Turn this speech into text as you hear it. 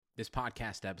This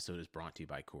podcast episode is brought to you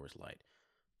by Coors Light.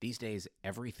 These days,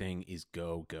 everything is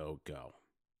go, go, go.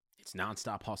 It's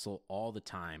nonstop hustle all the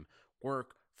time.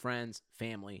 Work, friends,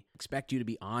 family expect you to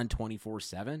be on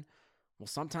 24/7. Well,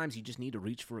 sometimes you just need to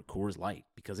reach for a Coors Light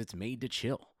because it's made to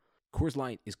chill. Coors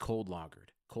Light is cold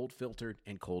lagered, cold filtered,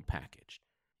 and cold packaged.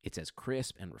 It's as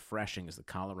crisp and refreshing as the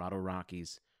Colorado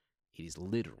Rockies. It is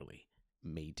literally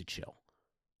made to chill.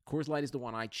 Coors Light is the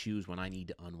one I choose when I need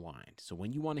to unwind. So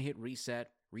when you want to hit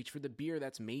reset, reach for the beer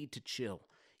that's made to chill.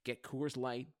 Get Coors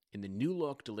Light in the new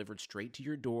look delivered straight to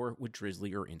your door with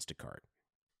Drizzly or Instacart.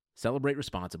 Celebrate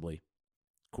responsibly.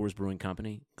 Coors Brewing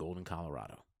Company, Golden,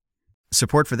 Colorado.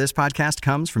 Support for this podcast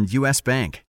comes from U.S.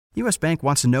 Bank. U.S. Bank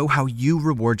wants to know how you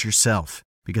reward yourself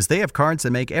because they have cards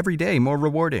that make every day more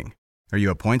rewarding. Are you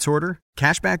a points hoarder,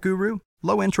 cashback guru,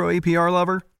 low intro APR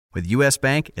lover? With U.S.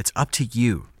 Bank, it's up to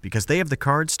you because they have the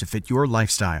cards to fit your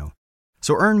lifestyle.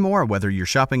 So earn more whether you're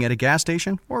shopping at a gas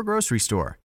station or a grocery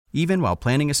store, even while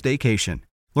planning a staycation.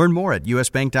 Learn more at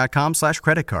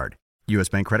usbank.com/creditcard. U.S.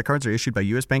 Bank credit cards are issued by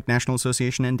U.S. Bank National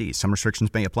Association ND. Some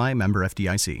restrictions may apply. Member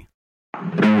FDIC.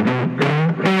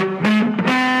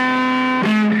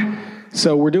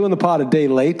 So we're doing the pod a day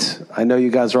late. I know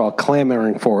you guys are all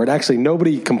clamoring for it. Actually,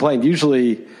 nobody complained.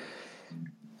 Usually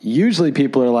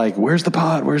people are like, where's the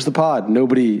pod? Where's the pod?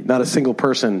 Nobody, not a single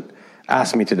person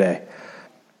asked me today.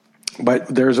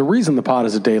 But there's a reason the pod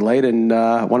is a day late, and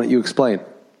why don't you explain?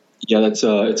 Yeah, it's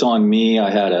on me. I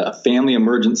had a family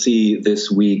emergency this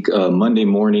week, Monday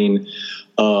morning.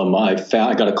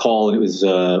 I got a call, and it was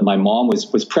my mom was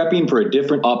prepping for a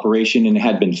different operation and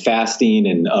had been fasting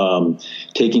and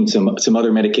taking some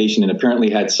other medication, and apparently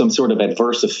had some sort of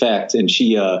adverse effect. And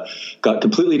she got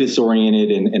completely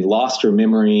disoriented and lost her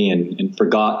memory and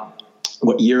forgot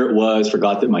what year it was,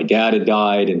 forgot that my dad had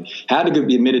died, and had to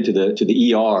be admitted to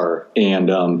the ER.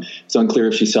 And it's unclear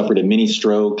if she suffered a mini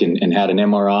stroke and had an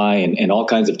MRI and all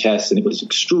kinds of tests. And it was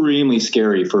extremely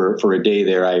scary for a day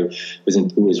there. It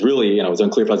was really, it was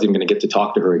unclear if I was even going to get to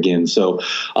talk to her again. So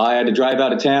I had to drive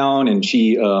out of town, and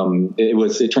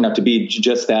it turned out to be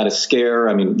just that, a scare.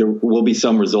 I mean, there will be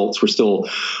some results. We're still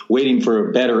waiting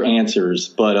for better answers,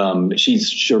 but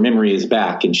her memory is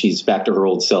back, and she's back to her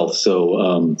old self.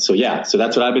 So yeah. So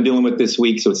that's what I've been dealing with this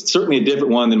week. So it's certainly a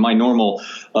different one than my normal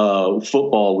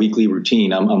football weekly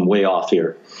routine. I'm way off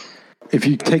here. If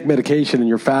you take medication and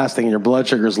you're fasting and your blood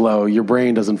sugar's low, your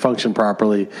brain doesn't function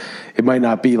properly. It might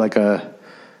not be like a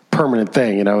permanent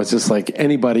thing. It's just like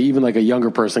anybody, even like a younger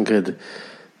person, could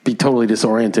be totally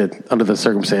disoriented under the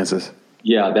circumstances.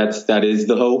 Yeah, that is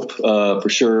the hope for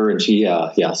sure. And she,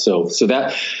 So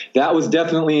that was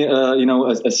definitely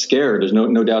a scare. There's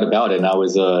no doubt about it. And I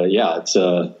was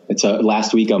it's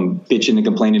last week I'm bitching and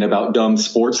complaining about dumb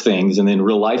sports things, and then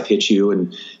real life hits you,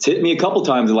 and it's hit me a couple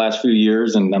times the last few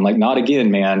years, and I'm like, not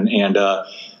again, man. And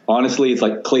honestly, it's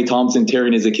like Klay Thompson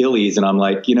tearing his Achilles, and I'm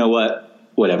like, you know what?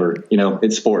 Whatever,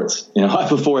 it's sports.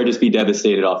 Before I just be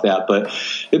devastated off that, but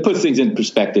it puts things in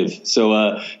perspective.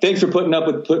 So thanks for putting up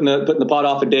with putting the pod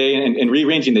off a day and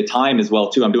rearranging the time as well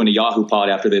too. I'm doing a Yahoo pod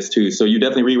after this too, so you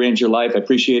definitely rearrange your life. I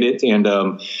appreciate it, and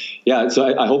so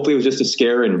I hopefully it was just a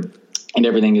scare and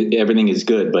everything is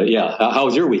good. But yeah,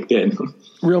 how's your week been?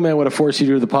 Real man would have forced you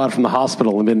to do the pod from the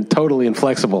hospital and been totally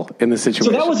inflexible in this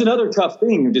situation. So that was another tough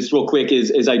thing, just real quick,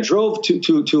 is I drove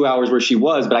 2 hours where she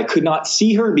was, but I could not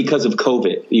see her because of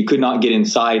COVID. You could not get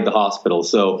inside the hospital.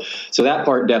 So that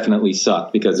part definitely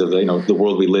sucked because of the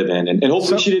world we live in. And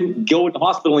hopefully she didn't go in the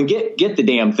hospital and get the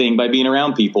damn thing by being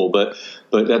around people. But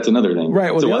that's another thing.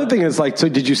 Right. Well, the other thing is so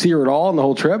did you see her at all on the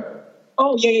whole trip?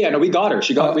 Oh, yeah. No, we got her.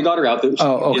 We got her out.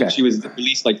 Okay. She was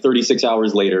released like 36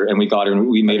 hours later, and we got her, and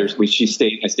we made her. I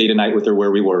stayed a night with her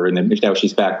where we were, and then now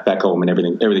she's back home, and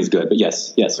everything's good. But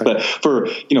yes. Okay. But for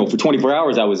 24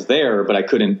 hours I was there, but I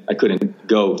couldn't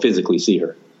go physically see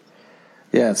her.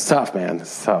 Yeah, it's tough, man.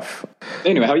 It's tough.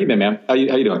 Anyway, how you been, man? How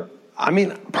you doing? I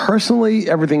mean,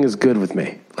 personally, everything is good with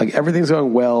me. Like, everything's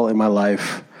going well in my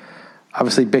life.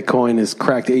 Obviously, Bitcoin has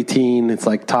cracked 18. It's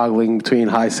like toggling between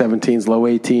high 17s, low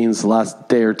 18s the last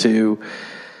day or two.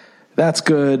 That's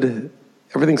good.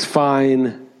 Everything's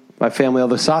fine. My family,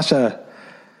 although Sasha,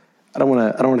 I don't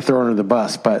want to throw her under the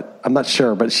bus, but I'm not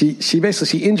sure. But she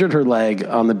injured her leg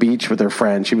on the beach with her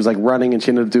friend. She was like running, and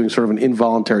she ended up doing sort of an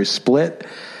involuntary split.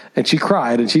 And she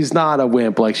cried, and she's not a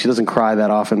wimp. Like, she doesn't cry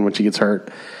that often when she gets hurt.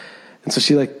 And so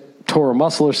she like tore a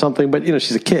muscle or something. But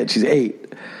she's a kid. She's 8.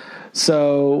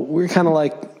 So we're kind of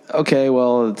like, okay,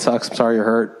 well, it sucks. I'm sorry you're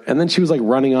hurt. And then she was like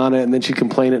running on it, and then she'd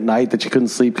complain at night that she couldn't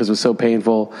sleep because it was so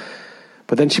painful.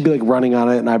 But then she'd be like running on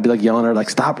it, and I'd be like yelling at her, like,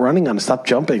 stop running on it, stop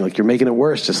jumping. Like, you're making it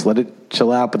worse. Just let it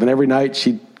chill out. But then every night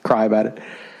she'd cry about it.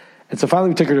 And so finally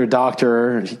we took her to a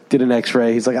doctor. He did an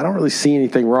x-ray. He's like, I don't really see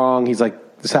anything wrong. He's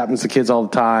like, this happens to kids all the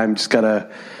time. Just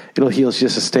it'll heal. She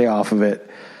has to stay off of it.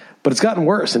 But it's gotten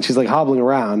worse. And she's like hobbling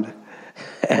around.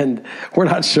 And we're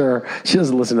not sure. She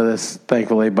doesn't listen to this,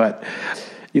 thankfully. But,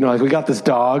 like we got this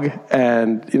dog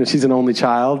and, she's an only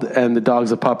child and the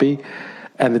dog's a puppy.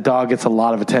 And the dog gets a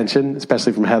lot of attention,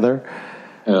 especially from Heather.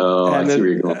 Oh, I see where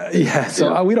you're going. Yeah.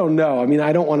 So we don't know. I mean,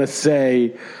 I don't want to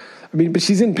say, but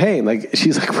she's in pain. Like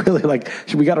she's like really like,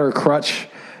 we got her a crutch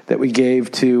that we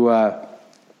gave to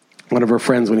one of her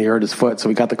friends when he hurt his foot. So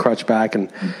we got the crutch back,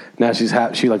 and now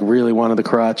she like really wanted the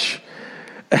crutch.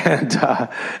 And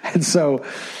so,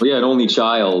 an only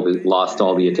child lost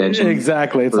all the attention.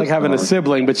 Exactly. It's like having a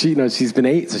sibling, but she's been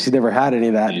 8, so she's never had any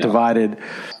of that divided.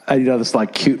 This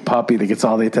like cute puppy that gets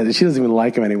all the attention. She doesn't even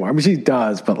like him anymore. I mean, she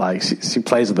does, but like she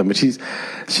plays with him. But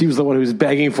she was the one who was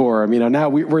begging for him. Now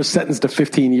we're sentenced to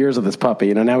 15 years of this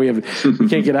puppy. Now we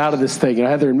can't get out of this thing.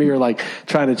 Heather and me are like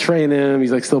trying to train him.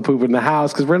 He's like still pooping in the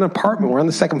house because we're in an apartment. We're on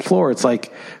the second floor. It's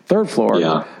like third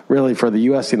floor, really for the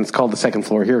U.S. And it's called the second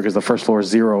floor here because the first floor is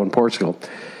 0 in Portugal.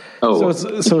 Oh,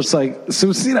 so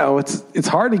it's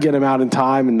hard to get him out in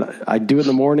time, and I do it in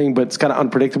the morning, but it's kind of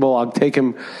unpredictable. I'll take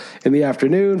him in the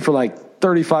afternoon for like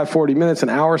 35, 40 minutes, an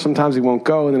hour. Sometimes he won't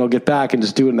go, and then he'll get back and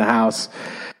just do it in the house.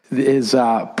 His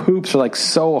poops are like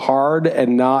so hard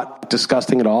and not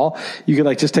disgusting at all. You could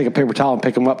like just take a paper towel and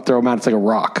pick him up, throw him out. It's like a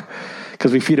rock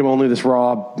because we feed him only this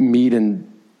raw meat and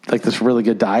like this really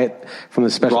good diet from the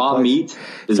special raw place. Meat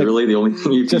is like, really the only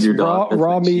thing you feed your dog.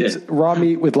 Raw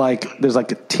meat with like there's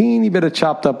like a teeny bit of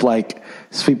chopped up like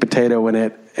sweet potato in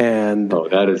it, and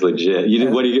that is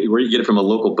legit. Where do you get it from? A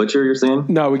local butcher? You're saying?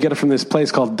 No, we get it from this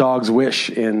place called Dog's Wish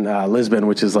in Lisbon,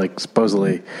 which is like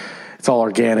supposedly. It's all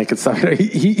organic and stuff.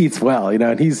 He eats well,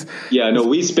 and he's... Yeah, no,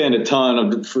 we spend a ton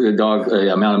of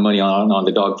amount of money on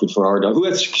the dog food for our dog.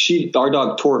 Our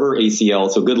dog tore her ACL,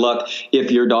 so good luck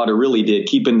if your daughter really did,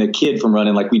 keeping the kid from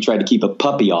running like we tried to keep a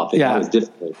puppy off it. Yeah. That was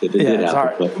difficult if it did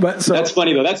happen. But that's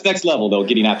funny, though. That's next level, though,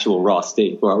 getting actual raw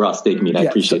steak meat. I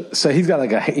appreciate it. So he's got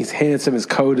he's handsome, his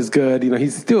coat is good,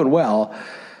 he's doing well.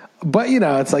 But,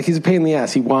 it's like he's a pain in the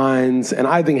ass. He whines, and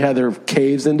I think Heather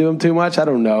caves into him too much. I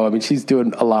don't know. I mean, she's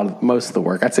doing most of the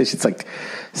work. I'd say she's like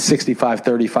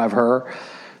 65-35 her.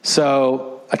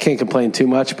 So I can't complain too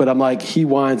much, but I'm like, he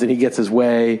whines and he gets his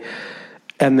way.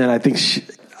 And then I think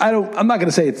I'm not going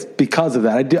to say it's because of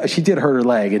that. She did hurt her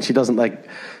leg, and she doesn't like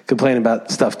complain about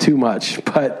stuff too much.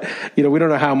 But, we don't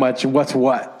know how much, what's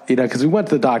what, because we went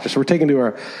to the doctor. So we're taking to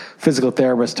our physical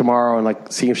therapist tomorrow and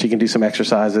like seeing if she can do some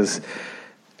exercises.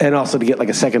 And also to get like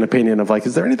a second opinion of like,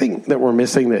 is there anything that we're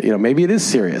missing that, maybe it is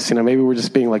serious, maybe we're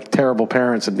just being like terrible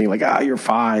parents and being like, you're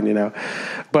fine,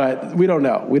 but we don't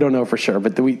know. We don't know for sure.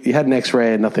 But we had an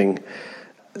x-ray and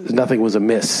nothing was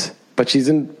amiss, but she's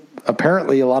in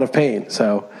apparently a lot of pain.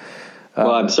 So,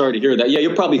 well, I'm sorry to hear that. Yeah.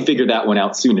 You'll probably figure that one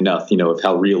out soon enough, of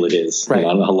how real it is. Right. I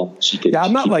don't know how long she could. Yeah.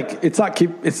 I'm not like, it's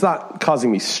not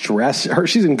causing me stress.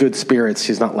 She's in good spirits.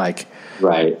 She's not like,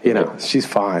 right. She's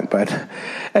fine. But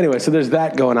anyway, so there's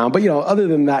that going on. But, other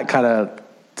than that kind of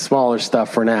smaller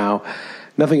stuff for now,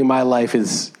 nothing in my life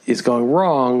is going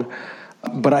wrong.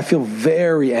 But I feel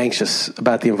very anxious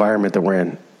about the environment that we're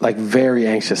in, like very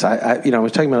anxious. I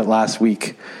was talking about it last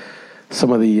week,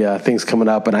 some of the things coming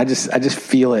up, and I just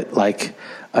feel it like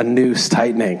a noose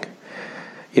tightening,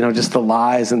 just the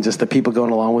lies and just the people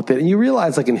going along with it. And you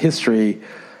realize like in history,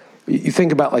 you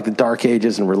think about like the Dark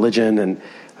Ages and religion and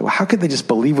how could they just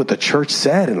believe what the church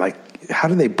said? And like, how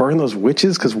did they burn those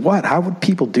witches? Because how would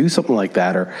people do something like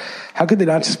that? Or how could they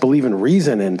not just believe in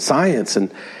reason and science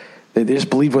and they just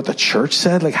believe what the church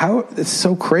said? Like how, it's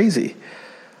so crazy.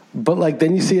 But like,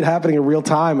 then you see it happening in real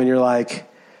time and you're like,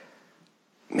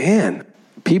 man,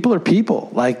 people are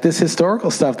people. Like this historical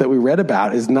stuff that we read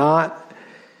about it's not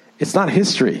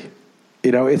history.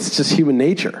 It's just human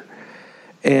nature.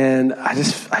 And I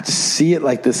just see it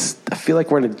like this. I feel like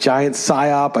we're in a giant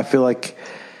psyop. I feel like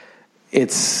I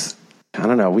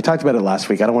don't know. We talked about it last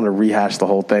week. I don't want to rehash the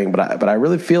whole thing, but I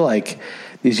really feel like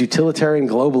these utilitarian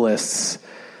globalists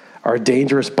are a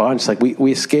dangerous bunch. Like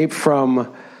we escaped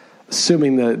from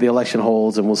assuming the election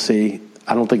holds, and we'll see.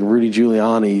 I don't think Rudy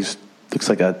Giuliani looks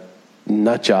like a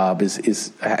nut job.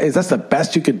 Is that the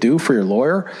best you could do for your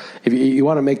lawyer? If you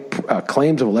want to make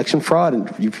claims of election fraud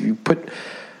and you put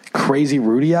crazy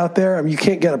Rudy out there, I mean, you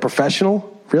can't get a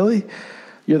professional, really.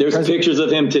 There's pictures of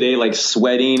him today, like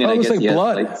sweating, and I guess like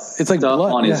blood. It's like stuff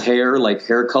blood on his hair, like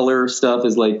hair color stuff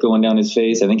is like going down his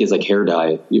face. I think it's like hair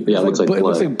dye. Yeah, it looks like blood. It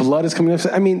looks like blood is coming.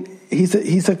 I mean, he's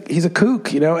a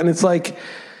kook, and it's like,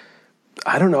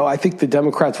 I don't know. I think the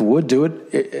Democrats would do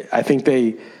it. I think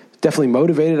they definitely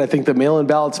motivated. I think the mail-in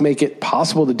ballots make it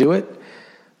possible to do it.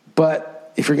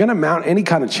 But if you're going to mount any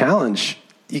kind of challenge,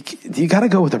 you got to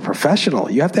go with a professional.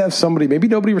 You have to have somebody, maybe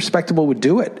nobody respectable would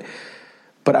do it.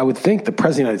 But I would think the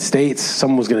President of the United States,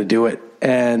 someone was going to do it.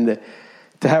 And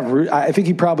to have Rudy, I think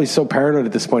he probably so paranoid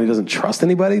at this point, he doesn't trust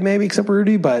anybody maybe except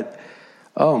Rudy, but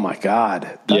oh my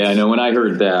God. Yeah, I know when I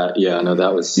heard that,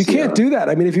 that was... You can't do that.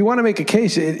 I mean, if you want to make a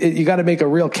case, you got to make a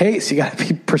real case. You got to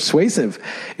be persuasive.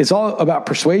 It's all about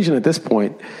persuasion at this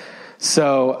point.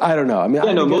 So I don't know. I mean,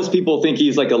 most people think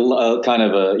he's like a kind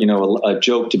of a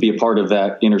joke to be a part of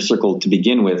that inner circle to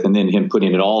begin with, and then him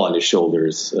putting it all on his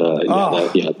shoulders. I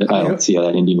don't see how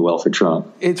that ending well for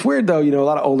Trump. It's weird though. A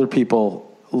lot of older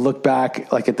people look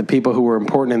back like at the people who were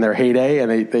important in their heyday,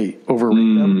 and they overrate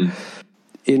them.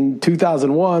 In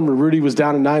 2001, when Rudy was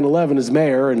down in 9/11 as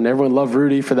mayor, and everyone loved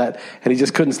Rudy for that, and he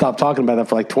just couldn't stop talking about that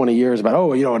for like 20 years about,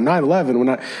 in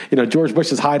 9/11, when George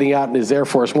Bush is hiding out in his Air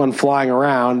Force One flying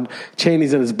around,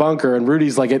 Cheney's in his bunker, and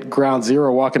Rudy's like at ground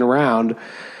zero walking around.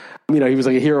 He was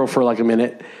like a hero for like a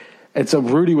minute. And so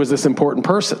Rudy was this important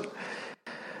person.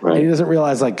 Right. And he doesn't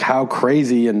realize like how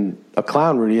crazy and a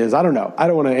clown Rudy is. I don't know. I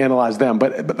don't want to analyze them,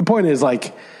 but the point is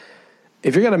like,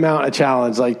 if you're going to mount a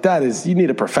challenge like that, you need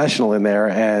a professional in there,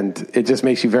 and it just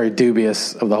makes you very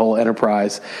dubious of the whole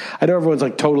enterprise. I know everyone's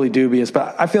like totally dubious,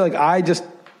 but I feel like I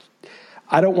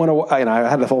don't want to. I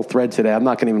had a whole thread today. I'm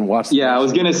not going to even watch. I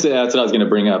was going to say that's what I was going to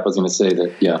bring up. I was going to say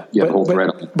that. Yeah, you have a whole thread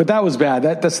on it. But that was bad.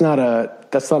 That's not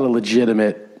a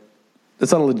legitimate.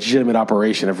 It's not a legitimate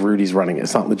operation if Rudy's running it.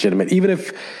 It's not legitimate. Even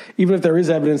if there is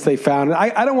evidence they found.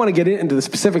 I don't want to get into the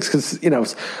specifics because,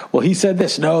 he said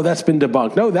this. No, that's been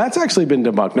debunked. No, that's actually been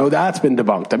debunked. No, that's been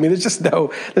debunked. I mean, there's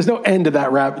no end to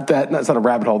that that's not a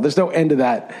rabbit hole. There's no end to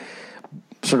that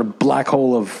sort of black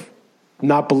hole of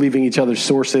not believing each other's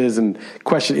sources and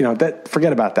question,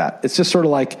 forget about that. It's just sort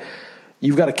of like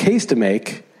you've got a case to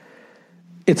make.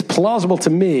 It's plausible to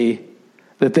me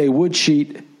that they would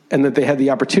cheat and that they had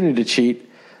the opportunity to cheat,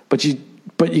 but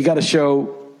you got to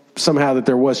show somehow that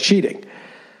there was cheating.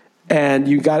 And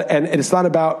it's not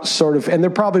about sort of, and there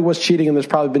probably was cheating, and there's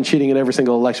probably been cheating in every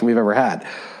single election we've ever had.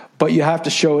 But you have to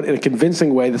show it in a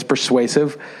convincing way that's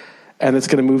persuasive and that's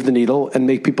going to move the needle and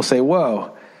make people say,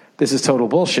 whoa, this is total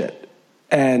bullshit.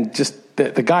 And just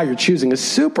the guy you're choosing is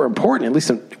super important, at least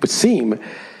it would seem.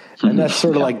 And that's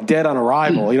sort of like dead on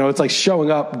arrival. It's like showing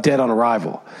up dead on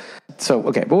arrival. So,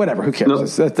 okay, but whatever, who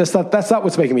cares? No. That's not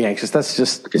what's making me anxious. That's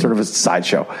just sort of a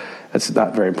sideshow. That's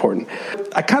not very important.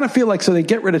 I kind of feel like, so they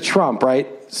get rid of Trump, right?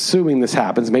 Assuming this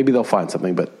happens, maybe they'll find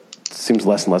something, but it seems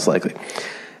less and less likely.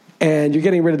 And you're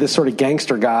getting rid of this sort of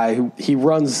gangster guy who he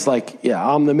runs like,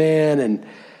 I'm the man, and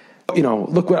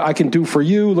look what I can do for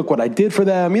you. Look what I did for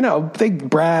them. They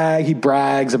brag. He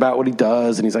brags about what he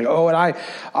does. And he's like, and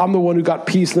I'm the one who got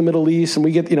peace in the Middle East. And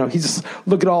we get, he's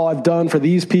look at all I've done for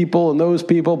these people and those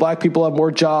people. Black people have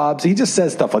more jobs. He just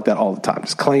says stuff like that all the time.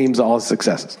 Just claims all his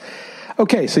successes.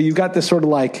 Okay. So you've got this sort of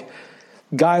like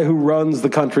guy who runs the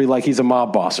country like he's a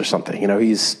mob boss or something.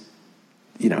 He's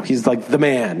like the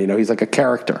man, he's like a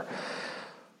character.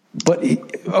 But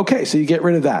so you get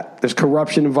rid of that. There's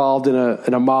corruption involved in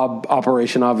a mob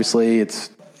operation. Obviously, it's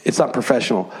not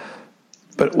professional.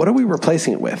 But what are we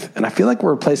replacing it with? And I feel like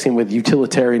we're replacing it with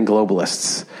utilitarian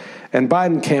globalists. And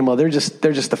Biden and Kamala, they're just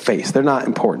the face. They're not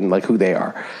important like who they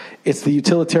are. It's the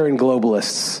utilitarian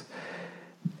globalists.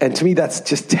 And to me, that's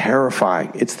just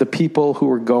terrifying. It's the people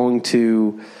who are going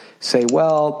to say,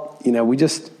 well,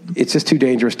 it's just too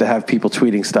dangerous to have people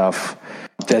tweeting stuff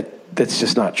that's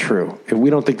just not true. If we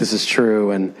don't think this is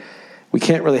true, and we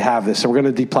can't really have this, so we're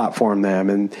going to deplatform them.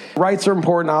 And rights are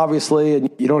important, obviously, and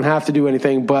you don't have to do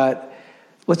anything, but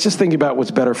let's just think about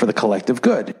what's better for the collective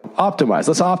good. Let's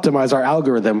optimize our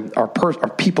algorithm, our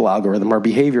people algorithm, our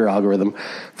behavior algorithm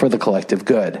for the collective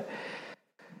good.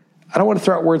 I don't want to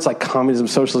throw out words like communism,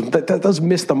 socialism. Those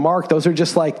miss the mark. Those are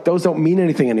just like, those don't mean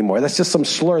anything anymore. That's just some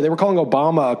slur. They were calling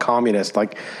Obama a communist,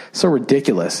 like so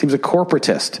ridiculous. He was a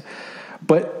corporatist.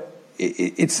 But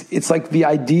it's like the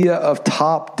idea of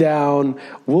top down,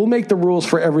 we'll make the rules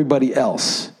for everybody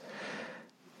else.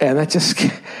 And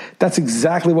that's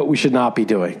exactly what we should not be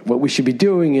doing. What we should be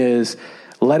doing is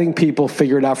letting people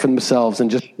figure it out for themselves and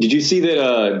just... Did you see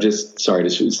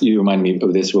that, you remind me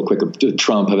of this real quick, of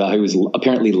Trump, about how he was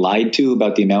apparently lied to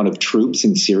about the amount of troops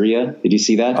in Syria? Did you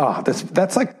see that? Oh,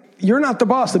 that's like, you're not the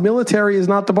boss. The military is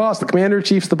not the boss. The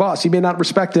commander-in-chief's the boss. You may not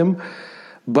respect him,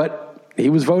 but he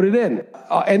was voted in.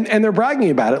 And they're bragging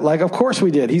about it. Like, of course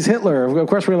we did. He's Hitler. Of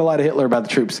course we're going to lie to Hitler about the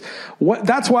troops.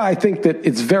 That's why I think that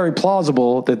it's very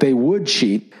plausible that they would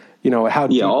cheat, how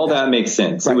deep all that makes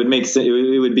sense. Right. It would make sense.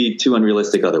 It would be too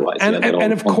unrealistic otherwise.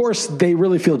 And of course, they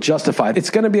really feel justified. It's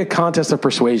going to be a contest of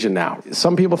persuasion now.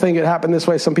 Some people think it happened this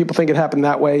way. Some people think it happened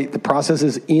that way. The process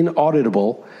is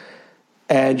inauditable,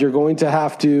 and you're going to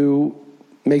have to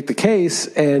make the case.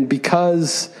 And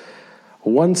because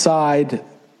one side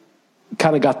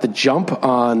kind of got the jump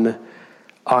on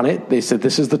it, they said,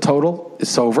 this is the total,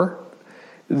 it's over.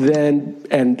 Then,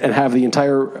 and have the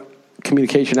entire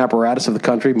communication apparatus of the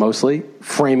country mostly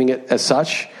framing it as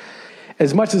such.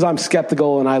 As much as I'm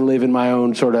skeptical and I live in my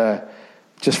own sort of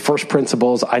just first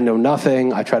principles, I know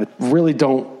nothing, I try to really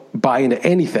don't buy into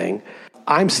anything,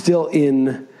 I'm still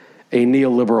in a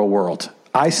neoliberal world.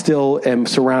 I still am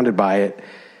surrounded by it.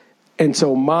 And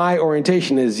so my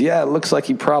orientation is, it looks like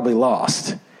he probably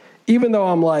lost. Even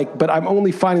though but I'm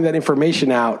only finding that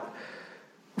information out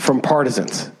from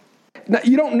partisans. Now,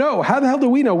 you don't know. How the hell do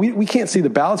we know? We can't see the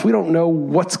ballots. We don't know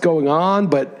what's going on.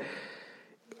 But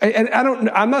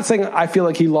I'm not saying I feel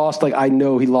like he lost. Like I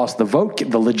know he lost the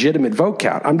legitimate vote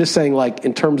count. I'm just saying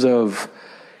in terms of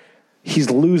he's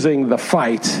losing the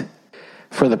fight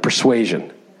for the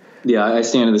persuasion. Yeah, I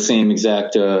stand in the same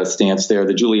exact stance there.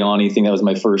 The Giuliani thing, that was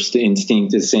my first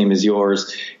instinct, is the same as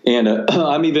yours. And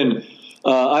I'm even...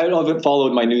 I haven't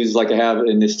followed my news like I have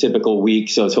in this typical week,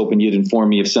 so I was hoping you'd inform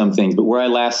me of some things. But where I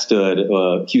last stood,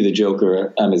 cue the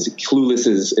Joker, I'm as clueless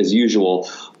as usual.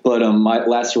 But my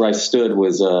last where I stood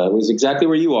was exactly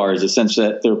where you are, is a sense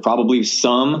that there are probably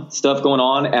some stuff going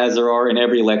on, as there are in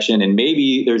every election, and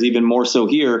maybe there's even more so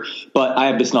here. But I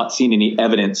have just not seen any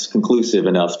evidence conclusive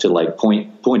enough to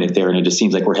point it there, and it just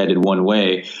seems like we're headed one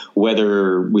way,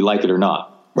 whether we like it or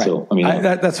not. Right. So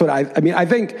that's what I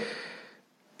think.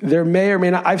 There may or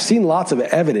may not. I've seen lots of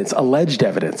evidence, alleged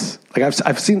evidence.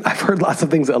 I've heard lots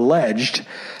of things alleged,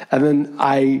 and then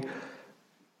I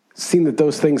seen that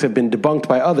those things have been debunked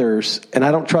by others, and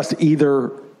I don't trust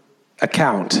either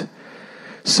account.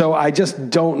 So I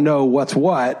just don't know what's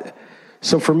what.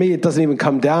 So for me, it doesn't even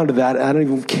come down to that. I don't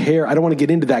even care. I don't want to get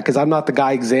into that because I'm not the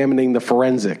guy examining the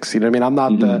forensics. You know what I mean? I'm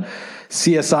not the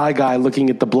CSI guy looking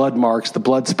at the blood marks, the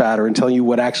blood spatter, and telling you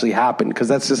what actually happened, because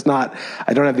that's just not,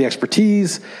 I don't have the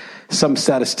expertise. Some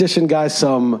statistician guy,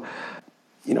 some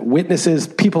witnesses,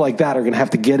 people like that are going to have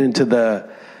to get into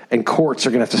and courts are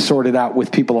going to have to sort it out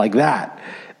with people like that.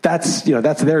 That's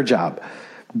their job.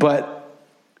 But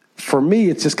for me,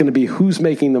 it's just going to be who's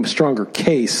making the stronger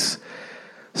case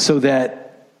so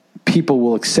that people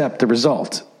will accept the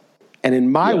result. And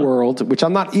in my world, which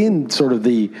I'm not in sort of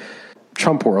the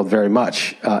Trump world very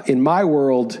much. In my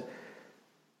world,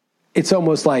 it's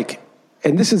almost like,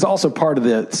 and this is also part of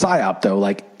the psyop though,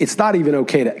 it's not even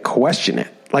okay to question it.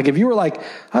 If you were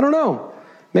I don't know,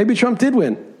 maybe Trump did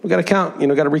win. We got to count,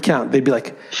 got to recount. They'd be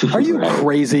like, are you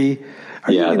crazy?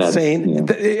 Are you insane?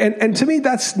 And to me,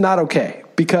 that's not okay,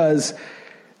 because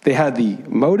they had the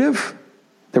motive.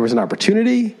 There was an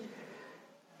opportunity.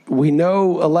 We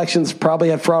know elections probably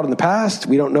had fraud in the past.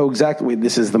 We don't know exactly.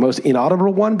 This is the most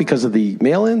inaudible one because of the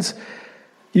mail-ins.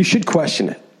 You should question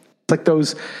it. Like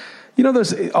those,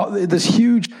 this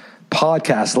huge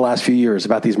podcast the last few years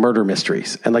about these murder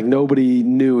mysteries, and nobody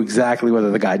knew exactly whether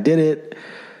the guy did it.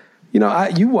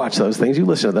 You watch those things. You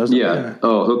listen to those. Yeah.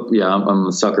 Oh, yeah. I'm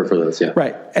a sucker for those. Yeah.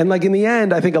 Right. And in the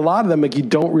end, I think a lot of them, you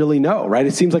don't really know, right?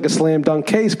 It seems like a slam dunk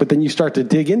case, but then you start to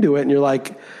dig into it and you're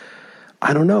like,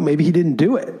 I don't know, maybe he didn't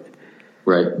do it.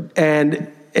 Right.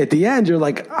 And at the end, you're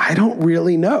like, I don't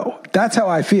really know. That's how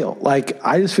I feel.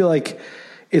 I just feel like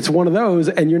it's one of those,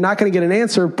 and you're not going to get an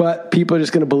answer, but people are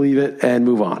just going to believe it and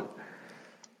move on.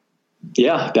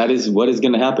 Yeah, that is what is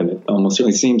going to happen. It almost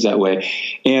certainly seems that way.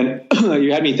 And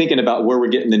you had me thinking about where we're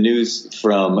getting the news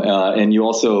from. And you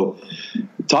also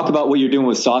talk about what you're doing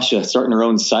with Sasha, starting her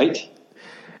own site.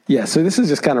 Yeah, so this is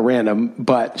just kind of random,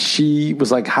 but she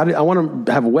was like, I want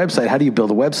to have a website. How do you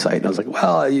build a website? And I was like,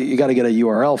 well, you got to get a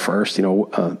URL first,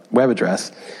 a web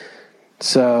address.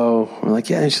 So I'm like,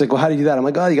 yeah. And she's like, well, how do you do that? I'm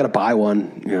like, oh, you got to buy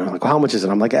one. Well, how much is it?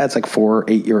 I'm like, it's like €8.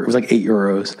 It was like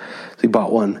 €8. So we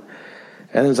bought one.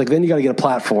 And it was like, then you got to get a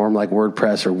platform like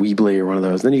WordPress or Weebly or one of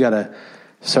those. Then you got to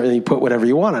start, and you put whatever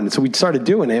you want on it. So we started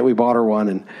doing it. We bought her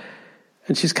one,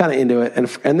 and she's kind of into it.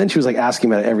 And then she was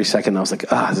asking about it every second. I was like,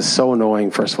 this is so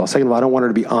annoying, first of all. Second of all, I don't want her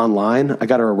to be online. I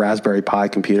got her a Raspberry Pi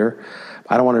computer.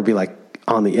 I don't want her to be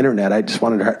on the internet. I just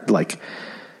wanted her to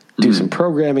do some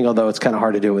programming, although it's kind of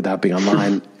hard to do without being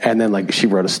online. And then she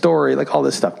wrote a story, all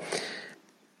this stuff.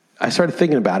 I started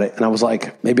thinking about it, and I was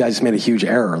like, maybe I just made a huge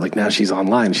error. Now she's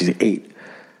online, she's 8.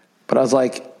 But I was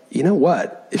like, you know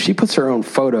what? If she puts her own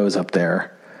photos up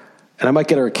there, and I might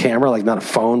get her a camera, not a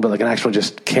phone, but an actual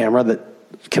just camera that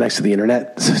connects to the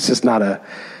internet. So it's just not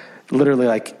literally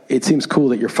like, it seems cool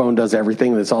that your phone does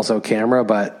everything. That's also a camera,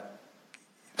 but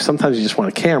sometimes you just want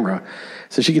a camera.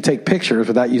 So she could take pictures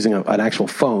without using an actual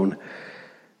phone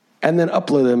and then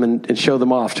upload them and show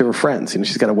them off to her friends.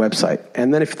 She's got a website.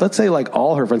 And then if, let's say like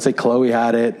all her friends, say Chloe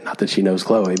had it, not that she knows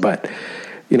Chloe, but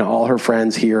all her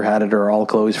friends here had it, or all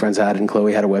Chloe's friends had it, and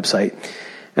Chloe had a website.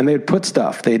 And they'd put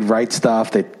stuff, they'd write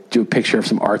stuff, they'd do a picture of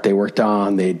some art they worked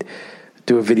on, they'd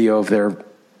do a video of their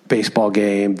baseball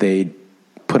game, they'd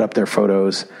put up their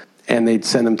photos, and they'd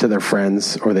send them to their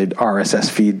friends, or they'd RSS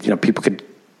feed. People could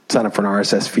sign up for an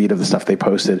RSS feed of the stuff they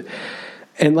posted.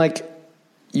 And like,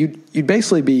 you'd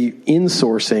basically be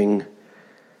insourcing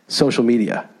social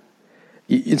media.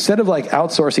 Instead of like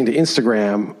outsourcing to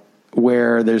Instagram,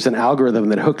 where there's an algorithm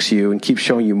that hooks you and keeps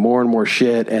showing you more and more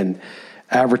shit and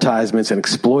advertisements and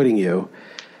exploiting you,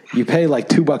 you pay like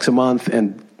 $2 a month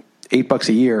and $8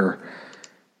 a year.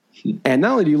 And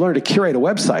not only do you learn to curate a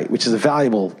website, which is a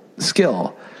valuable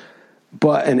skill,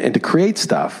 but and to create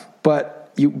stuff,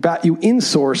 but you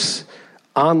insource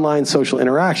online social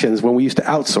interactions when we used to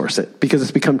outsource it, because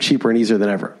it's become cheaper and easier than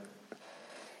ever.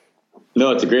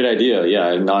 No, it's a great idea. Yeah,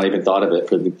 I've not even thought of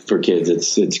it for kids.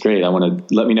 It's great. I want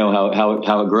to let me know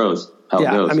how it grows. It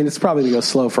goes. I mean, it's probably going to go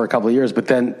slow for a couple of years, but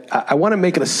then I want to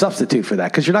make it a substitute for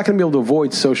that, because you're not going to be able to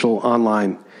avoid social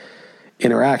online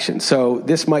interaction. So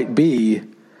this might be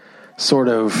sort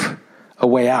of a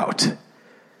way out.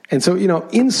 And so,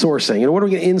 insourcing, what are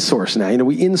we going to insource now?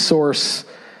 We insource.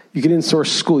 You can insource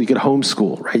school. You could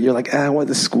homeschool, right? You're like,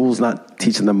 the school's not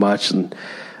teaching them much, and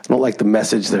I don't like the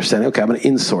message they're sending. Okay, I'm going to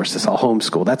insource this. I'll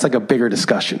homeschool. That's like a bigger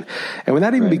discussion. And when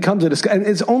that even becomes a discussion, and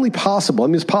it's only possible. I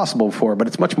mean, it's possible before, but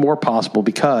it's much more possible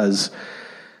because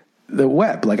the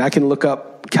web. Like, I can look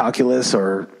up calculus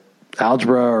or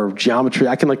algebra or geometry.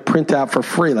 I can like print out for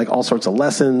free, like all sorts of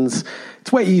lessons.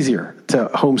 It's way easier to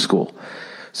homeschool.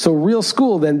 So real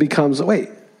school then becomes, wait,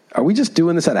 are we just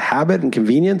doing this out of habit and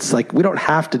convenience? Like, we don't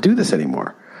have to do this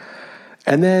anymore.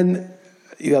 And then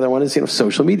the other one is,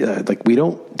 social media. Like,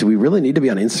 do we really need to be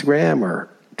on Instagram or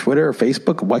Twitter or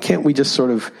Facebook? Why can't we just sort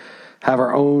of have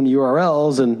our own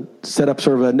URLs and set up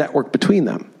sort of a network between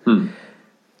them?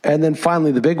 And then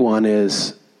finally, the big one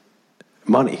is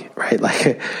money, right?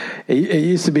 Like, it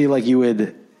used to be like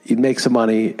you'd make some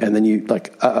money, and then you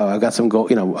like, I've got some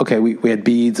gold, okay, we had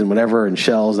beads and whatever and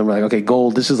shells, and we're like, okay,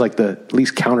 gold, this is like the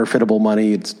least counterfeitable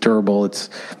money. It's durable.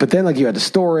 But then like you had to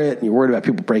store it, and you're worried about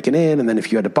people breaking in. And then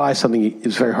if you had to buy something, it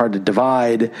was very hard to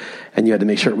divide, and you had to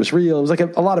make sure it was real. It was like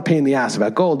a lot of pain in the ass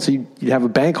about gold. So you'd have a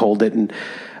bank hold it, and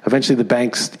eventually the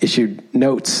banks issued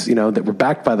notes, that were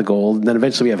backed by the gold. And then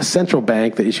eventually we have a central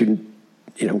bank that issued,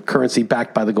 currency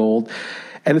backed by the gold.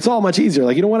 And it's all much easier.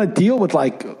 Like, you don't want to deal with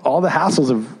like all the hassles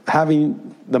of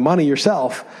having the money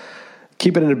yourself,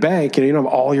 keep it in a bank, and you don't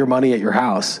have all your money at your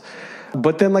house.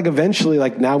 But then like eventually,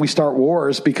 like now we start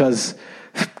wars because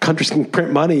countries can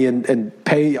print money and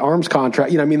pay arms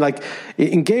contract. Like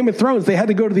in Game of Thrones, they had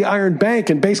to go to the Iron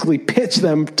Bank and basically pitch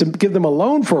them to give them a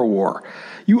loan for a war.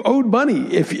 You owed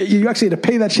money if you actually had to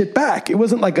pay that shit back. It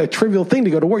wasn't like a trivial thing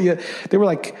to go to war. They were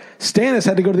like, Stannis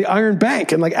had to go to the Iron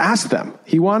Bank and like ask them.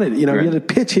 He wanted, he had to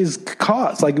pitch his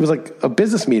cause. Like, it was like a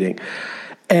business meeting.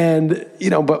 And,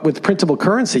 but with printable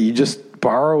currency, you just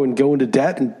borrow and go into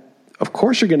debt. And of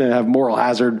course you're going to have moral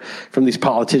hazard from these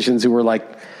politicians who were like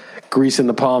greasing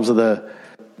the palms of the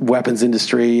weapons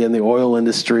industry and the oil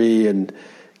industry and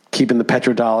keeping the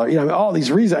petrodollar, all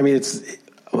these reasons.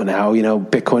 Now,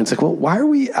 Bitcoin's like, well, why are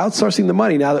we outsourcing the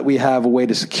money now that we have a way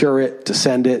to secure it, to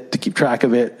send it, to keep track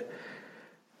of it?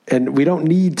 And we don't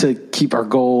need to keep our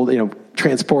gold,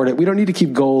 transport it. We don't need to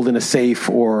keep gold in a safe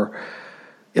or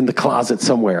in the closet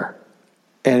somewhere.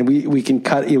 And we can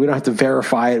cut, we don't have to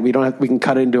verify it. We can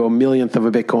cut it into a millionth of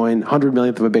a Bitcoin, 100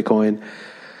 millionth of a Bitcoin.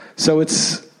 So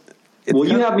it's well,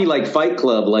 you have me like Fight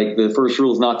Club, like the first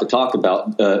rule is not to talk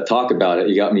about it.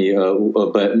 You got me,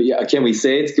 but yeah, can we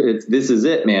say this is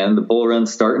it, man? The bull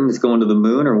run's starting. It's going to the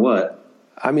moon, or what?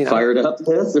 Fired up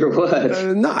this or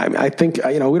what? No, I think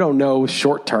we don't know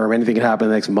short term. Anything can happen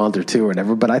the next month or two or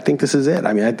whatever. But I think this is it.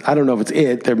 I don't know if it's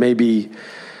it. There may be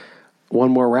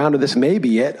one more round of this. May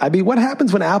be it. What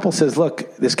happens when Apple says,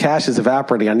 "Look, this cash is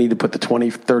evaporating. I need to put the 20,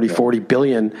 30, 40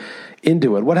 billion."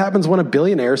 into it. What happens when a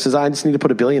billionaire says, I just need to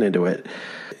put $1 billion into it?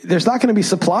 There's not going to be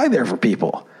supply there for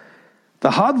people.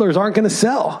 The hodlers aren't going to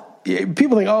sell.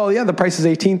 People think, oh yeah, the price is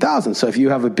 18,000. So if you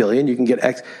have $1 billion, you can get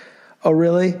X. Oh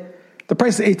really? The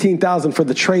price is 18,000 for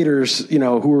the traders,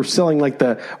 who are selling like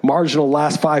the marginal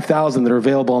last 5,000 that are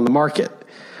available on the market.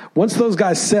 Once those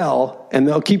guys sell, and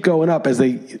they'll keep going up as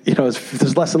they, as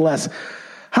there's less and less.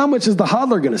 How much is the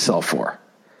hodler going to sell for?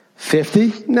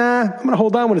 50? Nah, I'm going to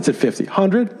hold on when it's at 50.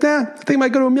 100? Nah, I think it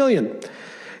might go to 1 million.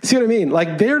 See what I mean?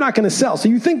 Like, they're not going to sell. So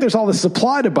you think there's all this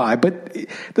supply to buy, but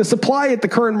the supply at the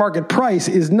current market price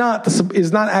is not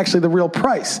actually the real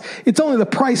price. It's only the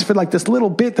price for like this little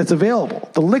bit that's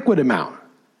available, the liquid amount.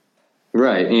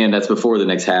 Right, and that's before the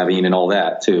next halving and all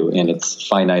that too, and it's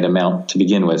finite amount to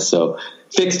begin with, so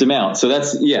fixed amount. So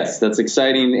that's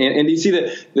exciting. And you see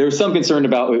that there's some concern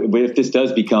about if this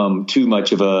does become too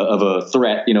much of a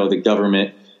threat, the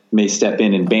government may step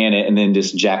in and ban it, and then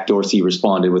just Jack Dorsey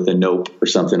responded with a nope or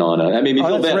something on it. I mean,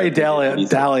 that's Ray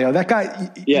Dalio. That guy.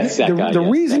 Yes, that guy. The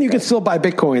reason you can still buy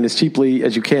Bitcoin as cheaply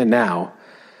as you can now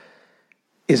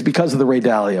is because of the Ray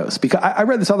Dalios. Because I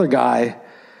read this other guy,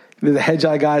 the hedge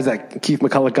eye guys, that Keith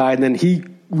McCulloch guy, and then he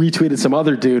retweeted some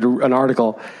other dude an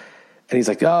article, and he's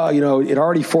like, oh, it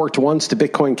already forked once to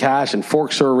Bitcoin Cash, and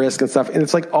forks are a risk and stuff. And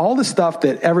it's like all the stuff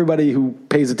that everybody who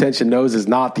pays attention knows is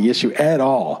not the issue at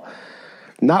all.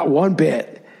 Not one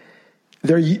bit.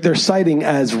 They're citing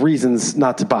as reasons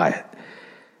not to buy it.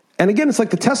 And again, it's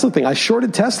like the Tesla thing. I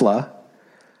shorted Tesla,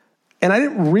 and I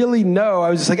didn't really know.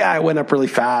 I was just like, it went up really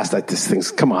fast. This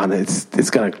thing's, come on, it's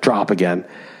going to drop again.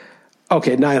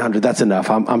 Okay, 900, that's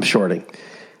enough. I'm shorting.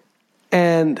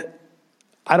 And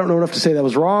I don't know enough to say that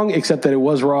was wrong, except that it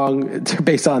was wrong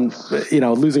based on,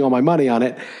 losing all my money on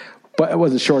it. But it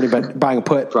wasn't shorting, but buying a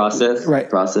put. Process.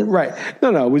 Right.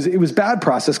 No, it was bad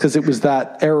process because it was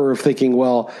that error of thinking,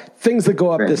 well, things that go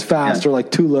up this fast are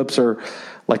like tulips or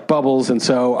like bubbles. And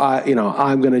so,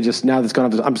 I'm going to just, now that's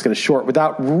gone up, I'm just going to short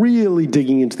without really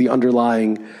digging into the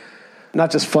underlying,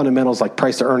 not just fundamentals like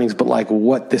price to earnings, but like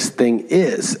what this thing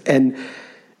is. And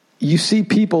you see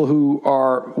people who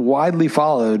are widely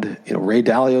followed. Ray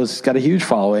Dalio's got a huge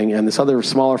following, and this other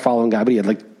smaller following guy, but he had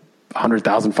like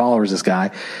 100,000 followers, this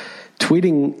guy,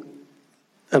 tweeting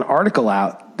an article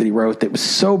out that he wrote that was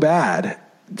so bad,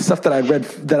 stuff that I'd read,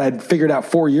 that I'd figured out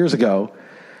 4 years ago,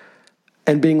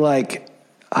 and being like,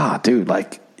 dude,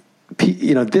 like,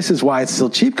 this is why it's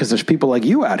still cheap, because there's people like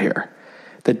you out here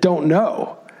that don't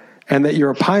know, and that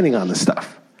you're opining on this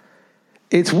stuff.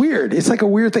 It's weird. It's like a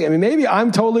weird thing. I mean, maybe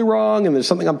I'm totally wrong, and there's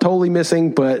something I'm totally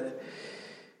missing, but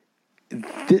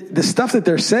the stuff that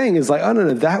they're saying is like, oh,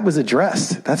 no, that was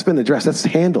addressed. That's been addressed. That's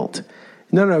handled.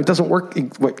 No, it doesn't work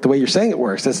the way you're saying it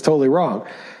works. That's totally wrong.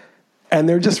 And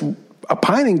they're just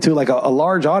opining to like a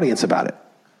large audience about it.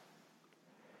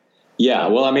 Yeah,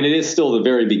 well, I mean, it is still the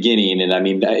very beginning, and I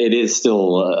mean, it is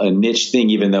still a niche thing,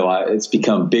 even though it's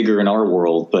become bigger in our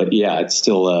world. But yeah, it's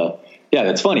still,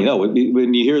 that's funny though.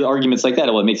 When you hear the arguments like that,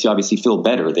 well, it makes you obviously feel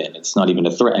better. Then it's not even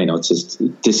a threat. It's just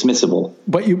dismissible.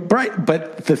 But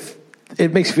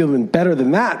it makes you feel even better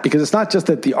than that, because it's not just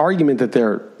that the argument that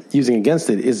they're using against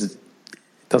it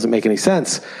doesn't make any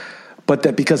sense, but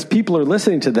that because people are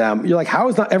listening to them, you're like, how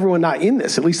is not everyone not in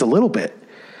this at least a little bit?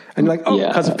 And you're like,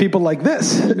 because of people like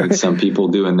this. Some people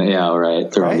doing that,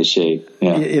 throwing the shade.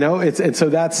 Yeah. And so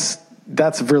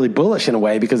that's really bullish in a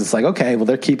way, because it's like, okay, well,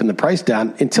 they're keeping the price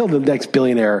down until the next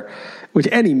billionaire, which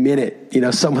any minute,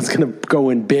 someone's going to go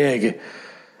in big.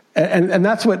 And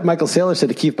that's what Michael Saylor said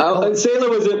to Keith.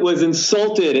 Saylor was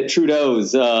insulted at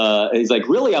Trudeau's. He's like,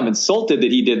 really, I'm insulted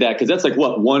that he did that, because that's like,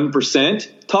 what,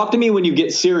 1%? Talk to me when you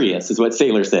get serious, is what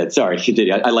Saylor said. Sorry, she did.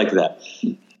 I like that.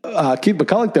 Keith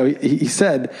McCulloch, though, he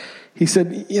said, what's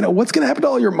going to happen to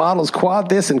all your models, quad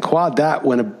this and quad that,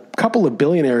 when a couple of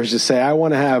billionaires just say, I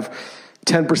want to have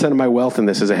 10% of my wealth in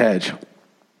this as a hedge?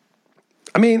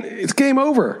 I mean, it's game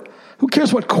over. Who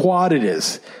cares what quad it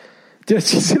is? You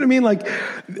see what I mean? Like,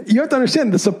 you have to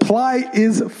understand, the supply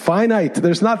is finite.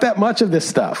 There's not that much of this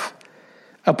stuff.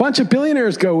 A bunch of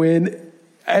billionaires go in.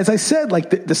 As I said, like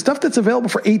the stuff that's available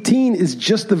for 18 is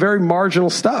just the very marginal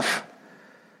stuff.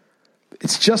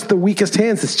 It's just the weakest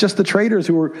hands. It's just the traders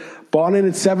who were bought in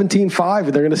at 17.5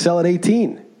 and they're going to sell at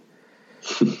 18.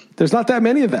 There's not that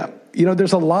many of them.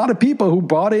 There's a lot of people who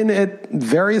bought in at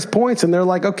various points, and they're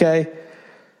like, okay,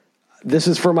 this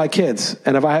is for my kids.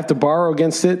 And if I have to borrow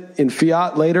against it in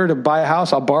fiat later to buy a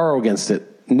house, I'll borrow against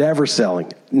it. Never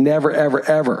selling. Never, ever,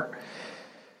 ever.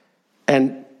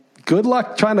 And good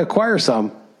luck trying to acquire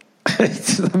some. I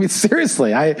mean,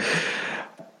 seriously,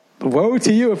 woe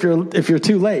to you if you're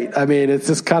too late. I mean, it's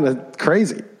just kind of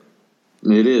crazy.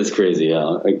 It is crazy.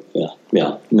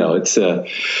 Yeah. No,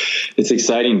 it's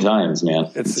exciting times,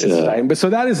 man. It's exciting. But so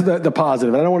that is the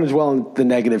positive. I don't want to dwell on the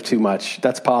negative too much.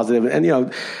 That's positive.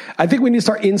 And, I think we need to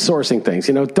start insourcing things.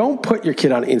 Don't put your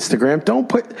kid on Instagram. Don't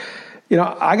put,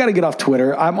 I got to get off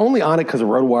Twitter. I'm only on it because of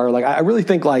RotoWire. Like, I really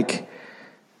think, like,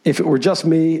 if it were just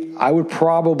me, I would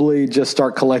probably just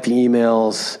start collecting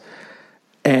emails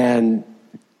and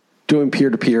doing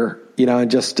peer-to-peer, and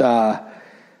just,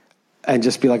 and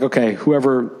just be like, okay,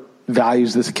 whoever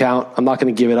values this account, I'm not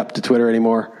going to give it up to Twitter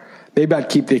anymore. Maybe I'd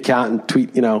keep the account and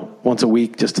tweet, once a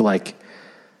week just to like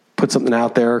put something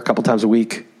out there a couple times a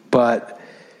week. But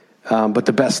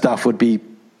the best stuff would be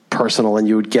personal, and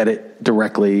you would get it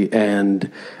directly,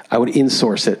 and I would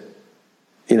insource it,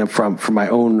 from my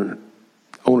own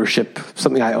ownership,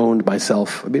 something I owned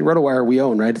myself. I mean, RotoWire we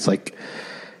own, right? It's like,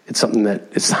 it's something that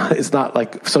it's not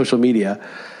like social media.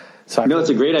 So no, it's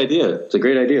a great idea. It's a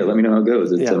great idea. Let me know how it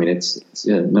goes. I mean,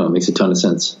 it makes a ton of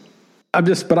sense.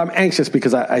 But I'm anxious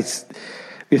because the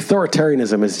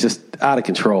authoritarianism is just out of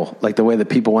control. Like the way that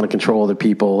people want to control other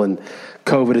people, and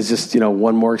COVID is just,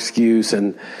 one more excuse,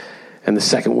 and the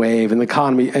second wave and the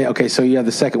economy. Okay. So you have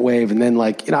the second wave, and then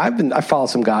I follow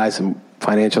some guys, some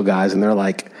financial guys, and they're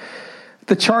like,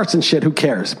 the charts and shit, who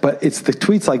cares? But it's the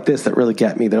tweets like this that really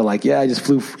get me. They're like, yeah, I just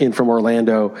flew in from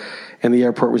Orlando and the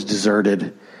airport was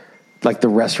deserted. Like the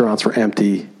restaurants were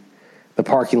empty. The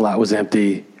parking lot was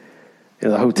empty.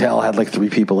 The hotel had like 3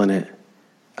 people in it.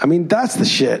 I mean, that's the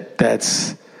shit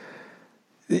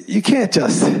you can't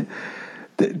just,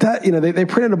 they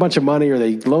printed a bunch of money, or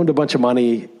they loaned a bunch of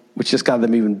money, which just got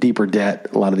them even deeper debt,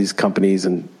 a lot of these companies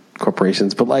and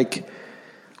corporations. But like,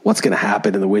 what's going to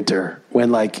happen in the winter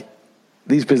when like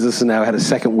these businesses now had a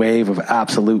second wave of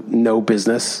absolute no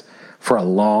business for a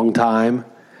long time?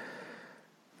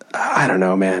 I don't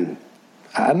know, man.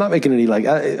 I'm not making any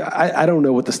I don't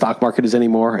know what the stock market is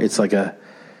anymore. It's like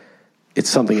it's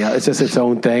something else. It's just its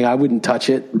own thing. I wouldn't touch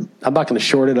it. I'm not going to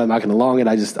short it. I'm not going to long it.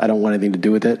 I don't want anything to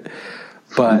do with it.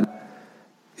 But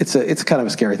it's kind of a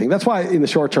scary thing. That's why in the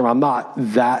short term, I'm not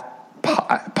that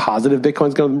positive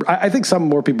Bitcoin's going to, I think some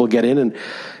more people get in and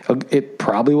it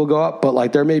probably will go up, but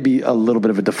like there may be a little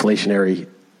bit of a deflationary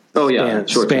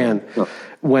span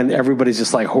when everybody's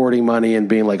just like hoarding money and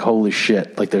being like, holy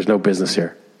shit, like there's no business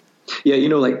here. Yeah,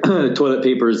 like toilet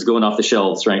paper is going off the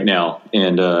shelves right now,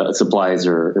 and supplies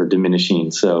are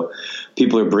diminishing. So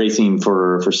people are bracing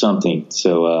for something.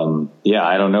 So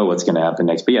I don't know what's going to happen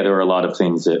next. But yeah, there are a lot of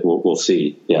things that we'll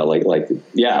see. Yeah, like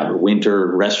winter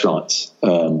restaurants.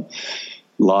 A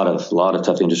lot of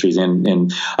tough industries,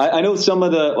 and I know some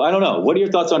of the. I don't know. What are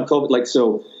your thoughts on COVID? Like,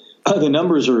 so the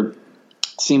numbers are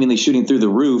seemingly shooting through the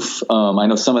roof. I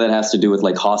know some of that has to do with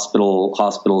like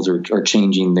hospitals are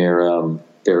changing their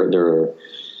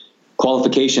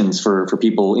qualifications for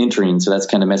people entering, so that's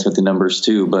kind of messing with the numbers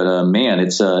too. But man,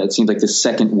 it seems like the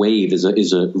second wave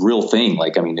is a real thing.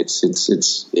 Like, I mean,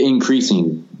 it's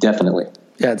increasing definitely.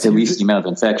 Yeah, it's at least the amount of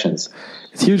infections.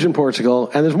 It's huge in Portugal,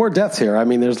 and there's more deaths here. I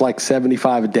mean, there's like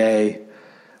 75 a day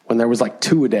when there was like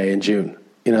 2 a day in June.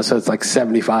 So it's like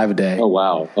 75 a day. Oh,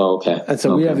 wow. Oh, okay. And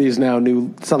so we have these now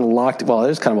it's on a locked. Well,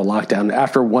 there's kind of a lockdown.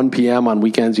 After 1 p.m. on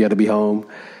weekends, you have to be home.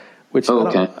 Which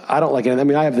I don't like it. I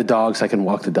mean, I have the dogs. So I can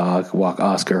walk the dog, walk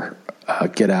Oscar,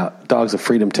 get out. Dog's a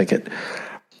freedom ticket.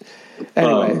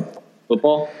 Anyway.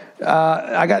 Football?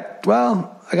 I got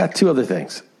 2 other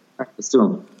things. Let's do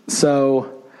them.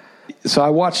 So I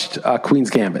watched Queen's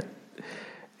Gambit.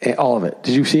 All of it.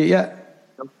 Did you see it yet?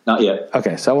 Not yet.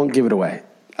 Okay, so I won't give it away.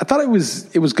 I thought it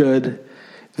was good.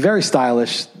 Very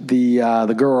stylish.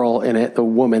 The girl in it, the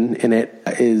woman in it,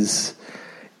 is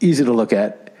easy to look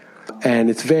at. And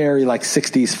it's very like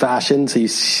 60s fashion. So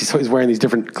she's always wearing these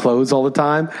different clothes all the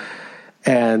time.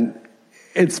 And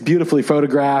it's beautifully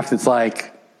photographed. It's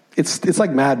like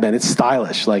Mad Men. It's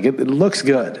stylish. Like it looks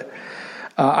good.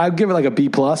 I'd give it like a B+.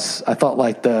 I thought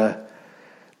like the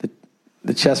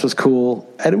chess was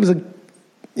cool. And it was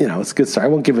it's a good start. I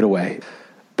won't give it away,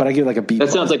 but I give it like a B+. That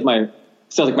sounds like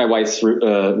my wife's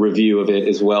review of it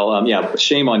as well.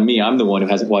 Shame on me. I'm the one who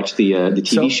hasn't watched the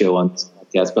TV show on this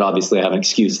podcast, but obviously I have an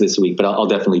excuse this week, but I'll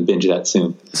definitely binge that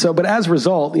soon. So, but as a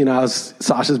result,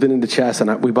 Sasha's been into chess,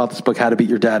 and we bought this book, How to Beat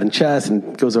Your Dad in Chess,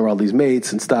 and goes over all these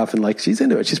mates and stuff, and like she's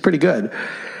into it. She's pretty good.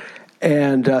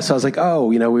 And so I was like,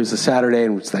 it was a Saturday,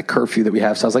 and it's that curfew that we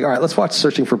have. So I was like, all right, let's watch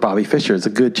Searching for Bobby Fischer. It's a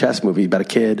good chess movie about a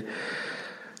kid.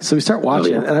 So we start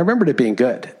watching it, and I remembered it being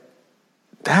good.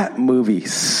 That movie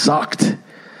sucked.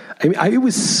 I mean, it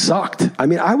was sucked. I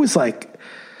mean, I was like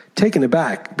taken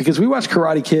aback because we watched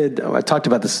Karate Kid. I talked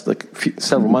about this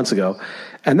several months ago,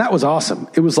 and that was awesome.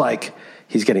 It was like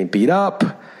he's getting beat up.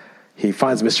 He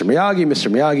finds Mr. Miyagi.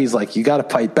 Mr. Miyagi's like, you got to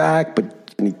fight back, and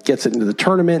he gets it into the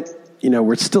tournament,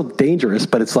 where it's still dangerous,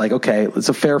 but it's like, okay, it's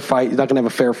a fair fight. He's not going to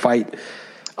have a fair fight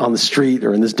on the street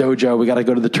or in this dojo. We got to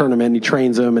go to the tournament. He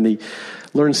trains him, and he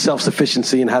learns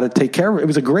self-sufficiency and how to take care of it. It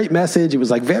was a great message. It was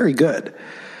like very good.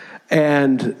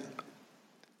 And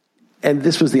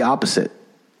this was the opposite.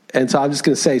 And so I'm just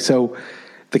going to say, so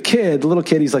the little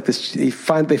kid, he's like this, they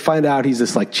find out he's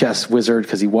this like chess wizard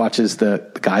because he watches the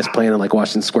guys playing in like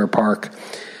Washington Square Park.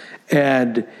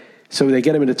 And so they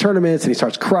get him into tournaments and he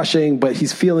starts crushing, but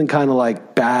he's feeling kind of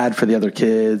like bad for the other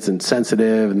kids and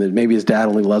sensitive. And then maybe his dad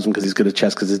only loves him because he's good at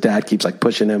chess because his dad keeps like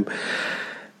pushing him.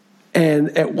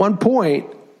 And at one point,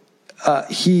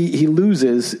 he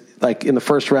loses like in the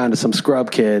first round to some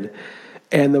scrub kid.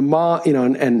 And the mom,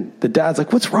 and the dad's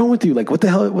like, "What's wrong with you? Like, what the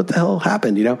hell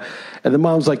happened?" And the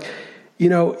mom's like,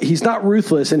 he's not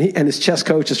ruthless. And his chess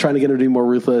coach is trying to get him to be more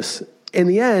ruthless. In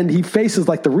the end, he faces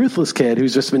like the ruthless kid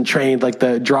who's just been trained, like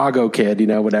the Drago kid,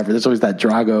 whatever. There's always that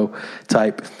Drago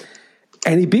type.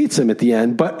 And he beats him at the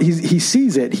end, but he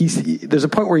sees it. There's a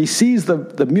point where he sees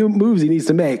the moves he needs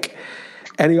to make,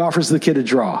 and he offers the kid a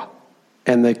draw.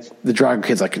 And the Drago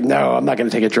kid's like, "No, I'm not going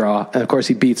to take a draw." And of course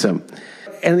he beats him.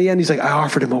 And in the end, he's like, "I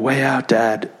offered him a way out,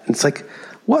 Dad." And it's like,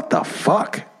 what the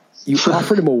fuck? You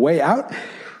offered him a way out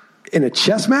in a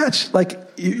chess match? Like,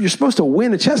 you're supposed to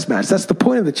win a chess match. That's the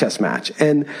point of the chess match.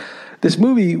 And this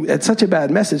movie had such a bad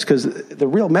message because the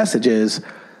real message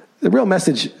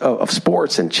of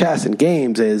sports and chess and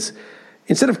games is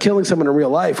instead of killing someone in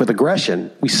real life with aggression,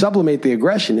 we sublimate the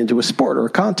aggression into a sport or a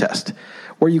contest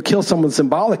where you kill someone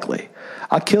symbolically.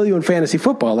 I'll kill you in fantasy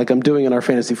football like I'm doing in our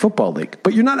fantasy football league,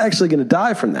 but you're not actually going to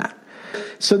die from that.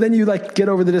 So then you like get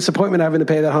over the disappointment of having to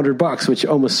pay that $100, which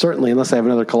almost certainly, unless I have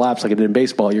another collapse like I did in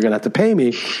baseball, you're going to have to pay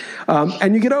me.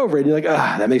 And you get over it. And you're like,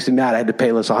 that makes me mad. I had to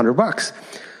pay less $100.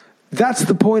 That's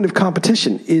the point of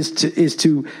competition is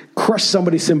to crush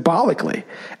somebody symbolically.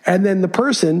 And then the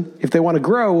person, if they want to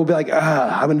grow, will be like,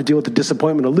 I'm going to deal with the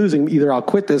disappointment of losing. Either I'll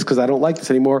quit this because I don't like this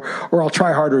anymore, or I'll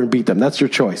try harder and beat them. That's your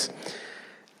choice.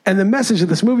 And the message of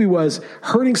this movie was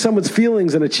hurting someone's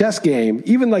feelings in a chess game,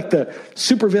 even like the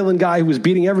supervillain guy who was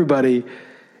beating everybody,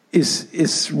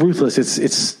 is ruthless.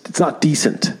 It's not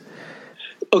decent.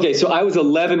 Okay, so I was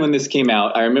 11 when this came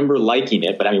out. I remember liking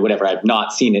it, but I mean, whatever. I've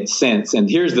not seen it since. And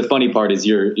here's the funny part: is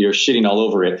you're shitting all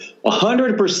over it.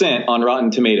 100% on Rotten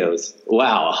Tomatoes.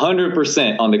 Wow,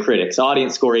 100% on the critics.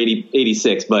 Audience score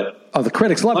 86, but the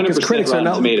critics love it because critics are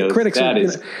not tomatoes.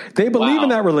 Critics. They believe in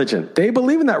that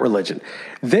religion.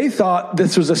 They thought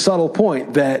this was a subtle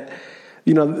point that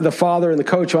the father and the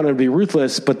coach wanted to be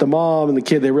ruthless, but the mom and the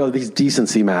kid, they realized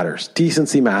decency matters.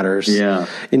 Decency matters. Yeah,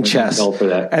 in chess. For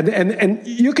that. And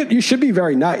you should be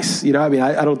very nice. I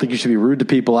don't think you should be rude to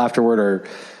people afterward or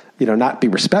not be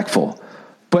respectful.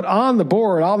 But on the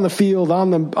board, on the field,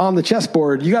 on the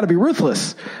chessboard, you got to be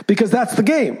ruthless because that's the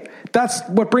game. That's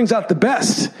what brings out the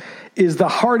best. Is the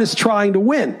hardest trying to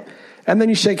win. And then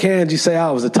you shake hands, you say,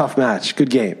 "Oh, it was a tough match. Good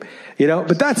game."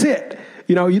 But that's it.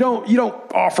 You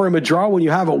don't offer him a draw when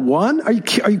you haven't won. Are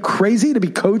you crazy to be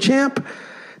co-champ?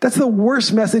 That's the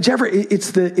worst message ever.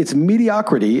 It's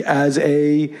mediocrity as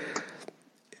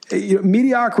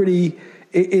mediocrity.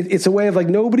 It's a way of like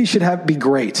nobody should be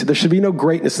great. There should be no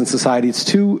greatness in society. It's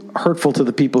too hurtful to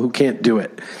the people who can't do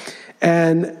it.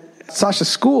 And Sasha's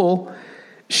school,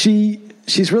 she's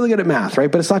really good at math, right?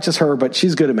 But it's not just her, but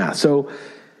she's good at math. So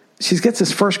she gets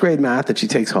this first grade math that she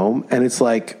takes home, and it's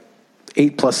like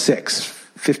 8 plus 6,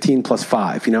 15 plus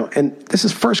 5, and this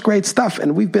is first grade stuff.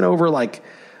 And we've been over like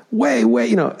way,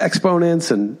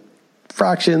 exponents and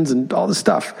fractions and all this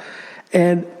stuff.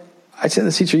 And I said to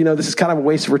the teacher, this is kind of a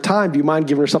waste of her time. Do you mind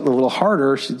giving her something a little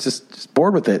harder? She's just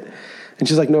bored with it. And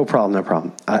she's like, no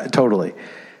problem. Totally.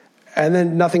 And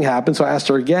then nothing happened. So I asked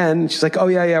her again. She's like, oh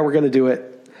yeah, we're going to do it.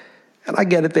 And I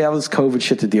get it. They have this COVID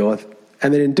shit to deal with,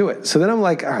 and they didn't do it. So then I'm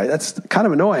like, all right, that's kind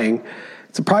of annoying.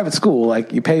 It's a private school.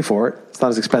 Like, you pay for it. It's not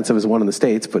as expensive as one in the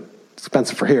States, but it's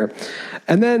expensive for here.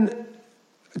 And then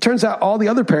it turns out all the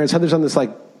other parents, Heather's on this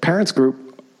like parents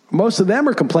group, most of them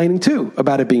are complaining too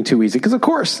about it being too easy. Because of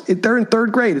course, they're in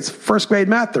third grade. It's first grade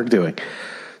math they're doing.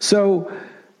 So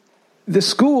the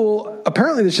school,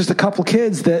 apparently there's just a couple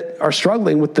kids that are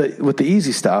struggling with the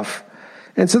easy stuff.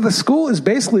 And so the school is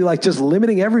basically like just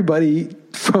limiting everybody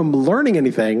from learning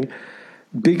anything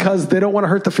because they don't want to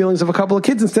hurt the feelings of a couple of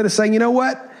kids, instead of saying, you know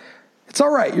what? It's all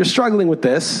right. You're struggling with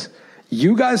this.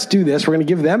 You guys do this. We're going to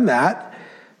give them that.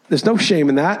 There's no shame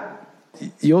in that.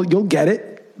 You'll get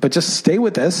it, but just stay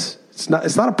with this. It's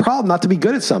not a problem not to be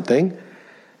good at something.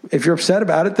 If you're upset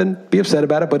about it, then be upset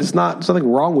about it, but there's nothing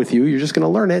wrong with you. You're just going to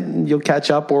learn it and you'll catch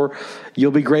up, or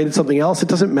you'll be great at something else. It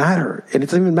doesn't matter. And it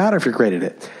doesn't even matter if you're great at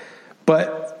it.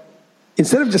 But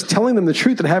instead of just telling them the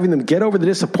truth and having them get over the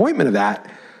disappointment of that,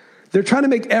 they're trying to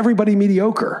make everybody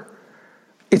mediocre.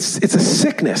 It's a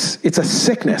sickness. It's a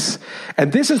sickness.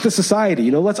 And this is the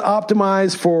society. Let's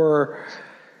optimize for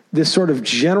this sort of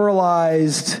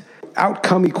generalized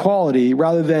outcome equality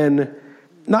rather than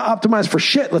not optimize for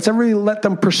shit. Let's let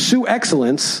them pursue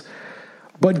excellence,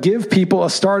 but give people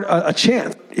a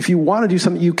chance. If you want to do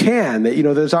something, you can.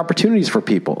 There's opportunities for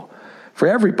people. for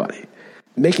everybody,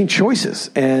 making choices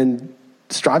and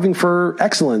striving for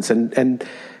excellence and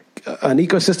an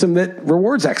ecosystem that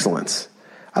rewards excellence.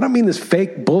 I don't mean this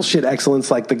fake bullshit excellence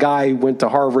like the guy who went to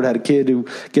Harvard, had a kid who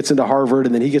gets into Harvard,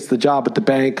 and then he gets the job at the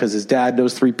bank because his dad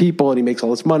knows 3 people and he makes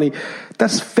all this money.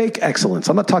 That's fake excellence.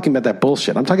 I'm not talking about that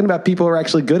bullshit. I'm talking about people who are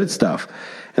actually good at stuff.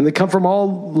 And they come from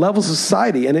all levels of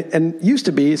society. And it used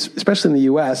to be, especially in the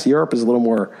U.S., Europe is a little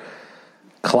more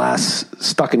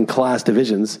stuck in class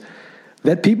divisions,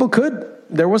 that people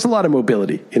there was a lot of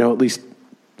mobility, at least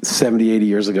 70, 80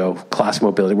 years ago, class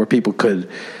mobility, where people could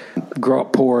grow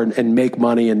up poor and make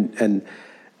money and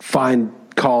find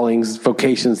callings,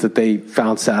 vocations that they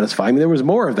found satisfying. I mean, there was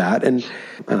more of that. And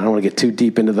I don't want to get too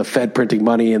deep into the Fed printing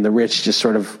money and the rich just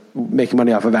sort of making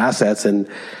money off of assets and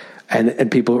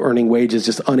people earning wages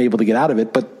just unable to get out of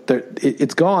it. But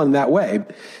it's gone that way.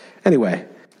 Anyway,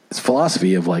 this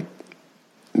philosophy of like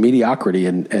mediocrity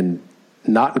and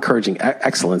not encouraging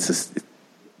excellence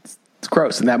it's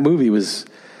gross. And that movie was...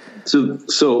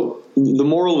 So the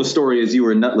moral of the story is you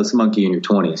were a nutless monkey in your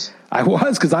 20s. I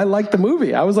was, because I liked the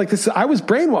movie. I was like this. I was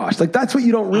brainwashed. Like, that's what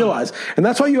you don't realize. And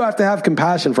that's why you have to have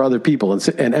compassion for other people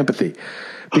and empathy.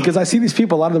 Because I see these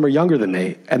people, a lot of them are younger than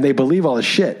me, and they believe all this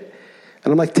shit.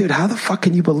 And I'm like, dude, how the fuck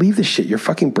can you believe this shit? You're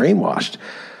fucking brainwashed.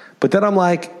 But then I'm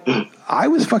like, I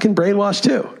was fucking brainwashed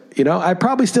too. I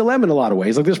probably still am in a lot of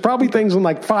ways. Like, there's probably things in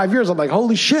like 5 years I'm like,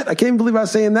 holy shit, I can't even believe I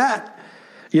was saying that.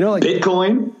 Like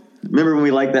Bitcoin? Remember when we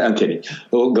liked that? I'm kidding.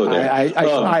 We'll go there.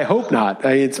 I hope not.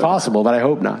 It's possible, but I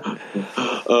hope not.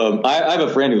 I have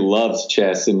a friend who loves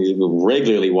chess and he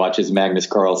regularly watches Magnus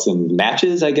Carlsen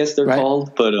matches, I guess they're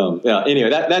called. But anyway,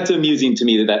 that's amusing to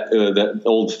me that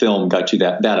old film got you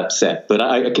that upset. But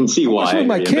I can see why. With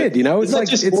my kid, it's like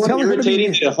just more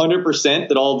irritating to 100%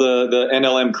 that all the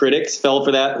NLM critics fell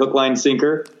for that hook, line,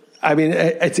 sinker. I mean,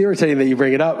 it's irritating that you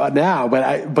bring it up now,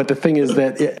 but the thing is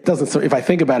that it doesn't. If I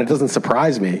think about it, it doesn't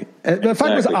surprise me. The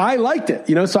fact was, I liked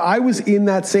it. So I was in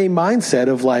that same mindset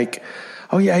of like,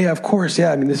 oh yeah, of course,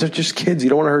 yeah. I mean, these are just kids. You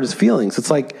don't want to hurt his feelings.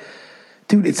 It's like,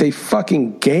 dude, it's a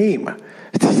fucking game.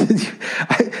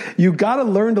 You got to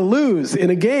learn to lose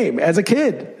in a game as a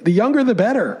kid. The younger, the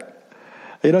better.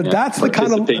 That's the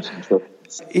kind of.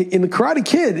 In the Karate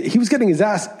Kid, he was getting his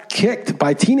ass kicked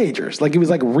by teenagers. Like, it was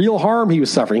like real harm he was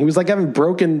suffering. He was like having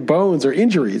broken bones or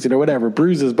injuries, whatever,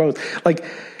 bruises, bones. Like,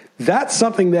 that's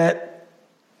something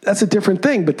that's a different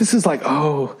thing. But this is like,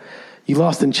 oh, you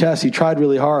lost in chess. You tried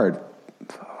really hard.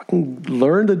 Fucking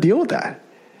learn to deal with that.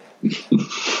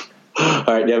 All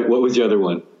right. Yeah, what was the other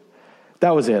one?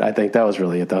 That was it. I think that was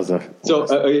really it.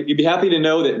 So you'd be happy to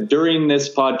know that during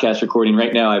this podcast recording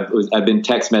right now, I've been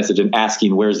text messaging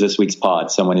asking where's this week's pod.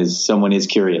 Someone is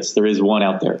curious. There is one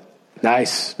out there.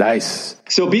 Nice.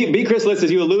 So be Chris Liss,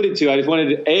 as you alluded to. I just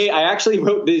wanted to, I actually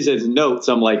wrote these as notes.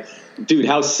 I'm like, dude,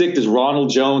 how sick does Ronald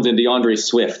Jones and DeAndre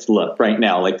Swift look right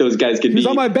now? Like, those guys could be. He's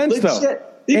on my bench though.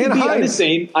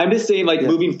 I'm just saying, like,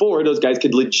 moving forward, those guys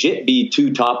could legit be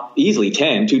two top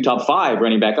 5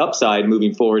 running back upside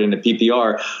moving forward into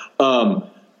PPR.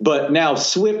 But now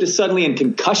Swift is suddenly in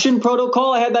concussion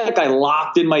protocol. I had that guy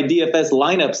locked in my DFS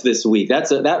lineups this week.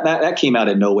 That came out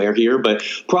of nowhere here. But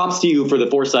props to you for the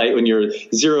foresight when you're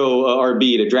 0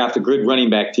 RB to draft a good running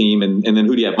back team. And then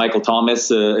who do you have? Michael Thomas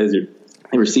as your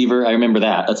receiver. I remember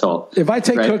that. That's all. If I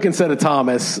take Cook instead of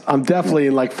Thomas, I'm definitely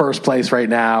in like first place right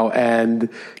now, and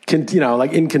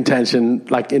like in contention,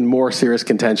 like in more serious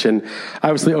contention.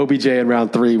 Obviously, OBJ in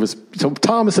round 3 was so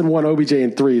Thomas in 1, OBJ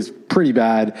in 3 is pretty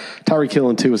bad. Tyreek Hill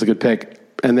in 2 was a good pick,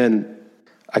 and then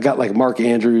I got like Mark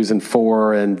Andrews in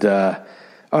 4, and I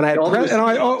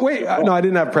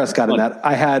didn't have Prescott in that.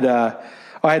 I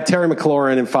had Terry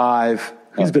McLaurin in 5.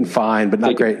 He's been fine, but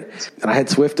not great. And I had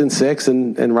Swift in 6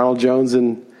 and Ronald Jones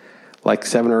in like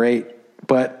 7 or 8.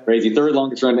 But crazy, 3rd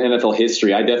longest run in NFL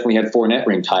history. I definitely had Fournette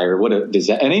ring tire. What a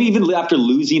disaster! And then even after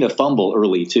losing a fumble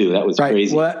early too, that was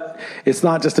crazy. Well, it's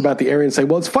not just about the area and say.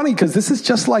 Well, it's funny because this is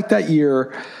just like that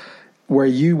year where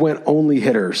you went only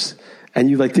hitters and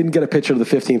you like didn't get a pitcher to the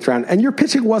 15th round, and your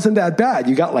pitching wasn't that bad.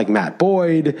 You got like Matt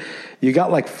Boyd, you got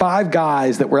like 5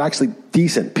 guys that were actually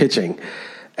decent pitching.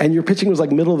 And your pitching was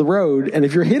like middle of the road. And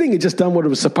if your hitting had just done what it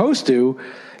was supposed to,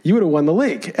 you would have won the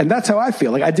league. And that's how I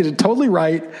feel. Like, I did it totally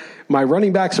right. My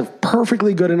running backs are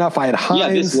perfectly good enough. I had Hines. Yeah,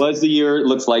 this was the year it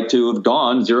looks like to have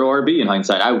gone 0 RB in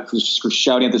hindsight. I was just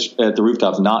shouting at the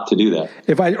rooftops not to do that.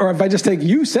 If I just take,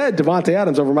 you said Devontae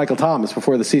Adams over Michael Thomas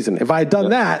before the season. If I had done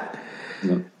that,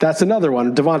 that's another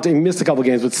one. Devontae missed a couple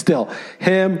games, but still,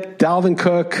 him, Dalvin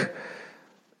Cook,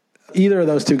 either of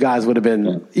those 2 guys would have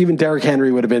been, even Derrick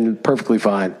Henry would have been perfectly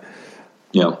fine.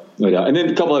 Yeah. And then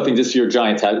a couple of things, just your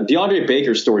Giants had. DeAndre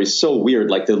Baker's story is so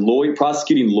weird. Like the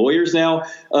prosecuting lawyers now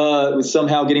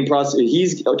somehow getting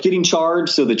he's getting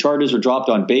charged, so the charges are dropped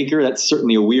on Baker. That's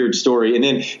certainly a weird story. And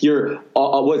then your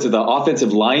the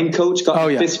offensive line coach got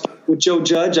fist fight with Joe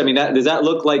Judge. I mean, does that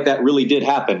look like that really did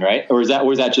happen, right? Or was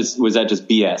that just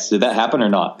BS? Did that happen or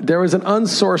not? There was an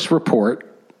unsourced report,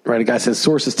 right? A guy says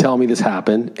sources tell me this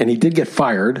happened, and he did get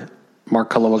fired. Mark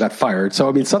Colombo got fired. So,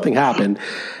 I mean, something happened.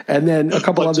 And then a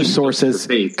couple other sources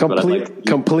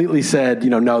completely said,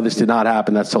 no, this did not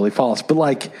happen. That's totally false.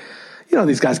 But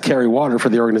these guys carry water for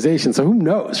the organization. So who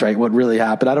knows, right, what really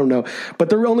happened? I don't know. But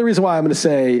the only reason why I'm going to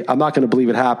say I'm not going to believe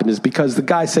it happened is because the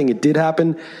guy saying it did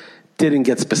happen didn't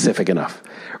get specific enough,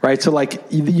 right? So,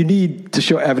 you need to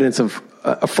show evidence of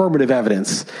affirmative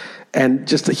evidence, and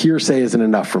just the hearsay isn't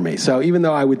enough for me. So even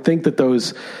though I would think that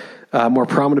those more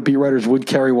prominent beat writers would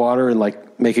carry water and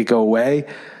make it go away,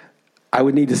 I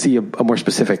would need to see a more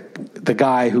specific. The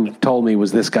guy who told me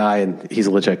was this guy, and he's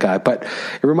a legit guy. But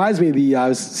it reminds me of I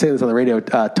was saying this on the radio,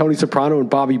 Tony Soprano and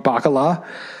Bobby Bacala,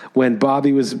 when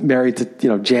Bobby was married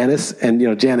to, Janice, and,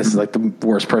 Janice is like the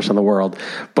worst person in the world,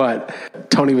 but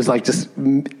Tony was just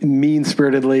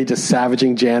mean-spiritedly just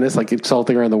savaging Janice,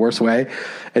 insulting her in the worst way.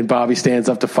 And Bobby stands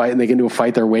up to fight, and they get into a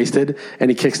fight. They're wasted,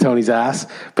 and he kicks Tony's ass.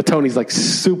 But Tony's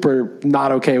super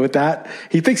not okay with that.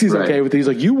 He thinks he's okay with it. He's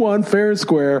like, you won fair and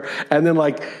square. And then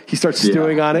he starts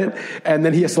stewing on it. And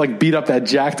then he has to beat up that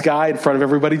jacked guy in front of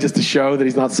everybody just to show that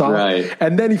he's not soft. Right.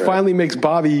 And then he finally makes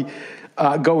Bobby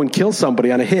go and kill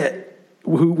somebody on a hit,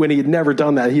 when he had never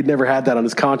done that. He'd never had that on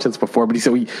his conscience before, but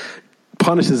he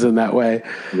punishes him that way.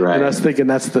 Right. And I was thinking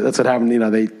that's what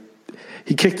happened.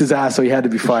 He kicked his ass, so he had to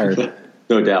be fired.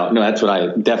 No doubt. No, that's what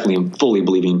I definitely am fully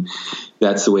believing.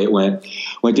 That's the way it went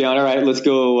down. All right, let's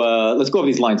go over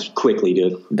these lines quickly,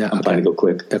 dude. Yeah, I'm trying to go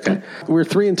quick. Okay. We were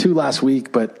 3-2 last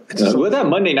week, but with that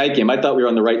Monday night game, I thought we were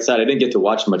on the right side. I didn't get to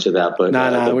watch much of that, but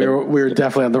no, we were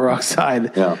definitely on the wrong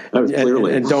side. Yeah,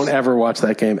 clearly. And don't ever watch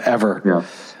that game ever. Yeah.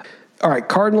 All right,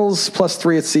 Cardinals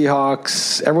 +3 at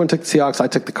Seahawks. Everyone took the Seahawks. I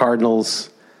took the Cardinals.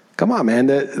 Come on, man.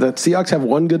 The Seahawks have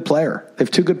one good player. They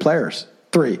have two good players.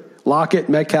 Three. Lockett,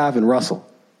 Metcalf, and Russell.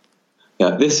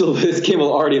 Yeah, this game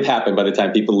will already have happened by the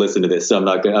time people listen to this, so I'm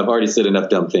not going. I've already said enough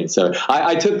dumb things. So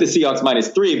I took the Seahawks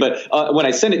 -3, but when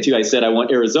I sent it to you, I said I want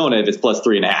Arizona if it's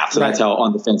 +3.5. So that's how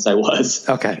on the fence I was.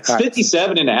 Okay, it's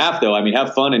 57.5 though. I mean,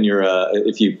 have fun in your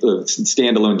if you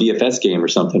standalone DFS game or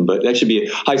something. But that should be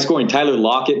high scoring. Tyler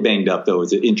Lockett banged up though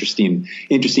is an interesting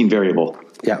variable.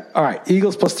 Yeah. All right.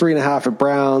 Eagles +3.5 at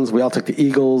Browns. We all took the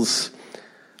Eagles.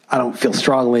 I don't feel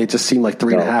strongly. It just seemed like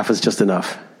 3.5 is just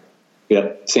enough. Yeah,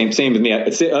 same with me.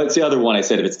 It's the other one I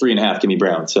said. If it's 3.5, give me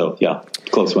Brown. So, yeah,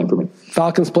 close one for me.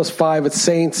 Falcons +5 at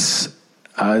Saints.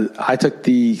 I took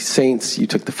the Saints. You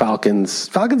took the Falcons.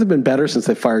 Falcons have been better since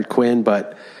they fired Quinn,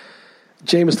 but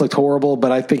Jameis looked horrible,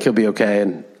 but I think he'll be okay,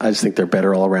 and I just think they're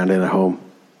better all around and at home.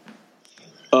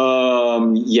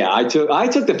 Yeah, I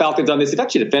took the Falcons on this. They've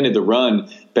actually defended the run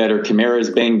better. Kamara's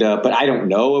banged up, but I don't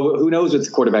know. Who knows with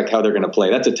the quarterback how they're going to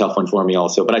play? That's a tough one for me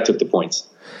also, but I took the points.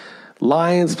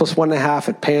 Lions +1.5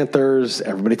 at Panthers.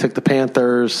 Everybody took the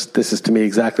Panthers. This is, to me,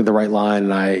 exactly the right line,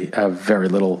 and I have very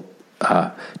little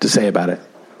to say about it.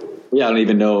 Yeah, I don't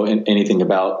even know anything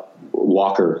about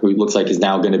Walker, who looks like he's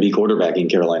now going to be quarterback in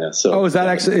Carolina. So, is that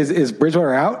actually is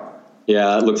Bridgewater out?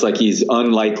 Yeah, it looks like he's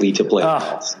unlikely to play.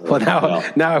 But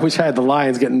now I wish I had the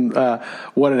Lions getting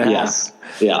 1.5. Yes.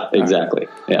 Yeah, exactly.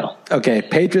 Yeah. Okay,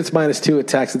 Patriots -2 at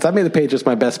Texans. I made the Patriots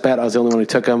my best bet. I was the only one who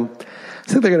took them.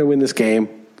 I think they're going to win this game.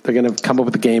 They're going to come up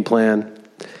with a game plan,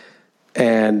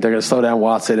 and they're going to slow down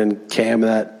Watson and Cam.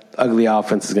 That ugly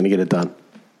offense is going to get it done.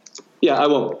 Yeah, I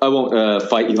won't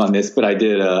fight you on this, but I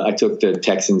did. I took the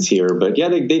Texans here, but yeah,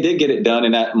 they did get it done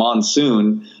in that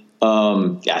monsoon.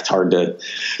 Yeah, it's hard to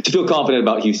feel confident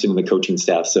about Houston and the coaching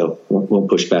staff, so we'll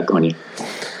push back on you.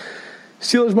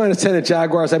 Steelers -10 at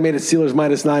Jaguars. I made it Steelers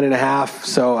 -9.5,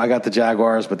 so I got the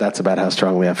Jaguars, but that's about how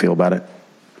strongly I feel about it.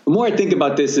 The more I think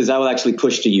about this is I will actually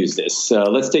push to use this.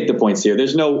 Let's take the points here.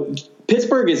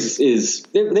 Pittsburgh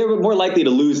they're more likely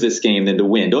to lose this game than to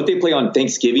win. Don't they play on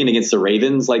Thanksgiving against the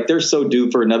Ravens? Like they're so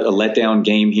due for a letdown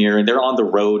game here, and they're on the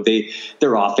road.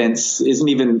 Their offense isn't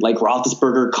even like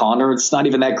Roethlisberger, Connor. It's not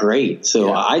even that great. So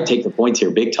yeah. I take the points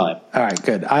here big time. All right,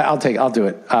 good. I'll do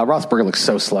it. Roethlisberger looks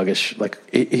so sluggish. Like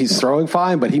he's throwing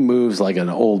fine, but he moves like an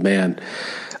old man.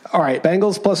 All right,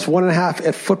 Bengals +1.5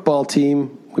 at football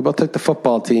team. We both took the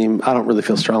football team. I don't really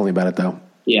feel strongly about it though.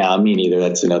 Yeah, me neither.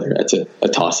 That's a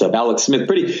toss up. Alex Smith,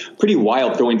 pretty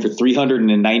wild, throwing for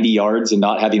 390 yards and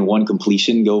not having one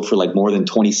completion, go for like more than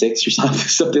 26 or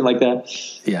something like that.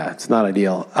 Yeah, it's not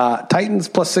ideal. Titans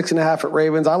plus 6.5 at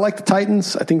Ravens. I like the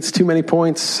Titans. I think it's too many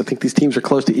points. I think these teams are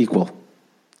close to equal.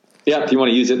 Yeah, if you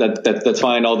want to use it, that's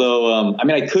fine. Although,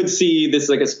 I could see this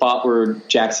like a spot where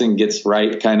Jackson gets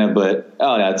right, kind of, but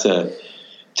that's a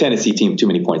Tennessee team, too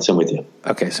many points. I'm with you.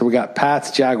 Okay, so we got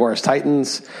Pats, Jaguars,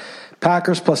 Titans.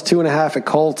 Packers plus 2.5 at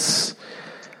Colts.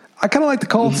 I kind of like the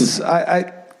Colts.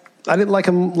 I didn't like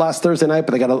them last Thursday night,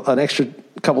 but they got an extra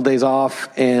couple days off,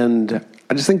 and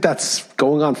I just think that's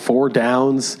going on 4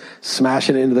 downs,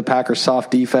 smashing it into the Packers' soft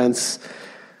defense.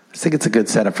 I think it's a good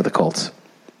setup for the Colts.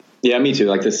 Yeah, me too. I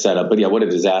like this setup, but yeah, what a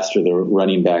disaster the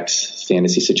running backs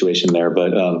fantasy situation there.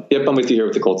 But yep, I'm with you here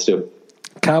with the Colts too.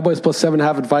 Cowboys plus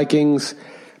 7.5 at Vikings.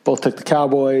 Both took the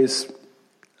Cowboys.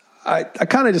 I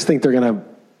kind of just think they're going to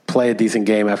play a decent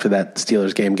game after that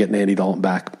Steelers game, getting Andy Dalton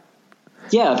back.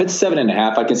 Yeah, if it's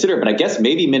 7.5, I consider it. But I guess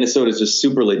maybe Minnesota's just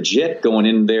super legit going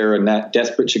in there in that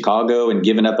desperate Chicago and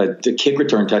giving up a kick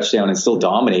return touchdown and still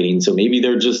dominating. So maybe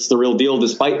they're just the real deal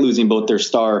despite losing both their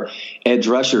star edge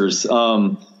rushers.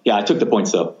 Yeah, I took the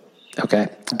points though. Okay.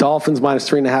 Dolphins minus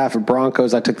 3.5 at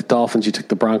Broncos. I took the Dolphins. You took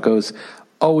the Broncos.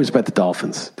 Always bet the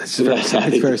Dolphins. It's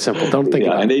very simple. Don't think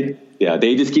about it.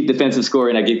 They just keep defensive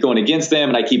scoring. I get going against them,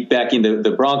 and I keep backing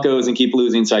the Broncos and keep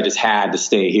losing. So I just had to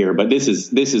stay here. But this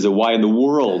is a why in the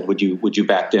world would you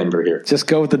back Denver here? Just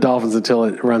go with the Dolphins until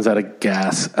it runs out of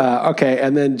gas. Okay,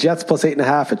 and then Jets plus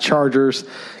 8.5 at Chargers.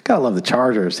 Gotta love the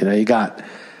Chargers. You got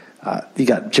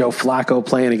Joe Flacco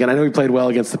playing again. I know he played well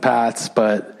against the Pats,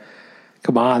 but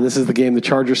come on, this is the game the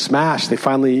Chargers smashed. They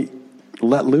finally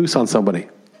let loose on somebody.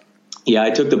 Yeah,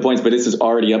 I took the points, but this is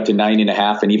already up to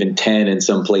 9.5 and even 10 in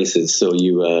some places. So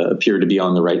you appear to be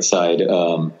on the right side.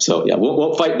 So yeah,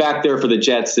 we'll fight back there for the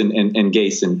Jets and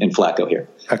Gase and Flacco here.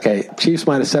 Okay, Chiefs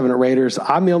minus 7 at Raiders.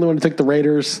 I'm the only one who took the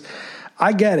Raiders.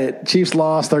 I get it. Chiefs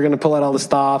lost. They're going to pull out all the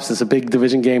stops. It's a big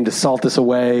division game to salt this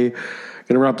away. Going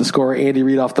to run up the score. Andy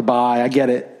Reid off the bye. I get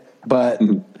it, but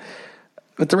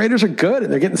the Raiders are good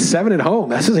and they're getting 7 at home.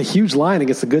 This is a huge line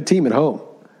against a good team at home.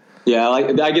 Yeah,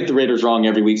 I get the Raiders wrong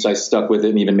every week, so I stuck with it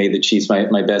and even made the Chiefs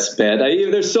my best bet.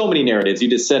 There's so many narratives. You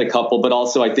just said a couple, but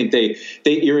also I think they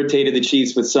irritated the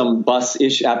Chiefs with some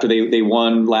bus-ish after they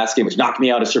won last game, which knocked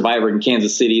me out of Survivor in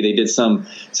Kansas City. They did some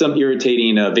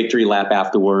irritating victory lap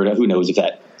afterward. Who knows if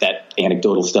that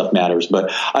anecdotal stuff matters.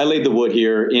 But I laid the wood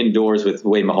here indoors with the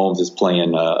way Mahomes is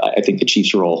playing. I think the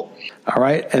Chiefs roll. All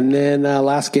right, and then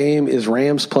last game is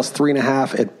Rams plus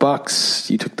 3.5 at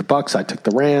Bucks. You took the Bucks. I took the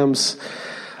Rams.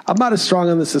 I'm not as strong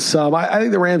on this as some. I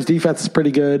think the Rams defense is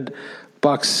pretty good.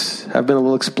 Bucks have been a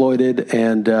little exploited,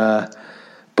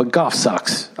 but Goff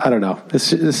sucks. I don't know. I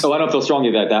don't feel strongly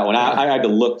about that one. I had to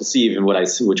look to see even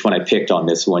which one I picked on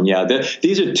this one. Yeah,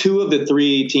 these are 2 of the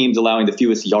 3 teams allowing the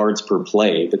fewest yards per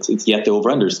play. It's yet the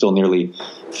over/under is still nearly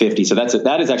 50. So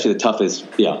that is actually the toughest.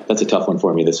 Yeah, that's a tough one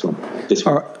for me. This one.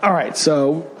 All right.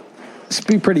 So this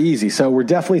will be pretty easy. So we're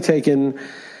definitely taking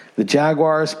the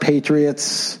Jaguars,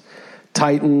 Patriots,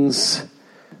 Titans.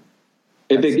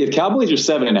 If Cowboys are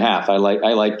 7.5, I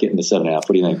like getting to 7.5. What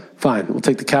do you think? Fine, we'll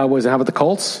take the Cowboys. And how about the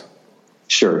Colts?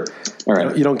 Sure. All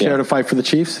right. You don't care to fight for the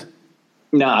Chiefs?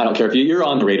 No, I don't care. If you're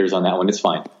on the Raiders on that one, it's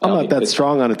fine. I'm not that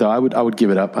strong on it though. I would give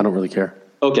it up. I don't really care.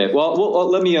 Okay. Well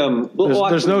let me.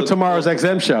 There's no tomorrow's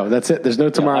XM show. That's it. There's no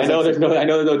tomorrow's. I know there's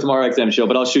no tomorrow XM show,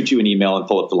 but I'll shoot you an email and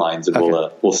pull up the lines, and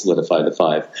we'll solidify the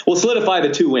 5. We'll solidify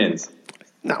the 2 wins.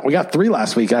 No, we got 3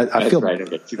 last week. I feel right.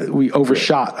 We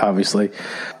overshot, obviously.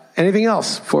 Anything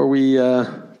else before we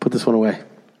put this one away?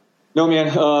 No,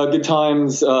 man. Good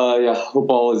times. Hope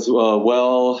all is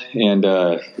well. And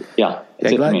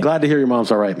glad to hear your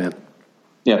mom's all right, man.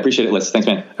 Yeah, appreciate it, Liz. Thanks,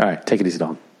 man. All right. Take it easy,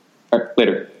 Dalton. All right.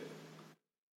 Later.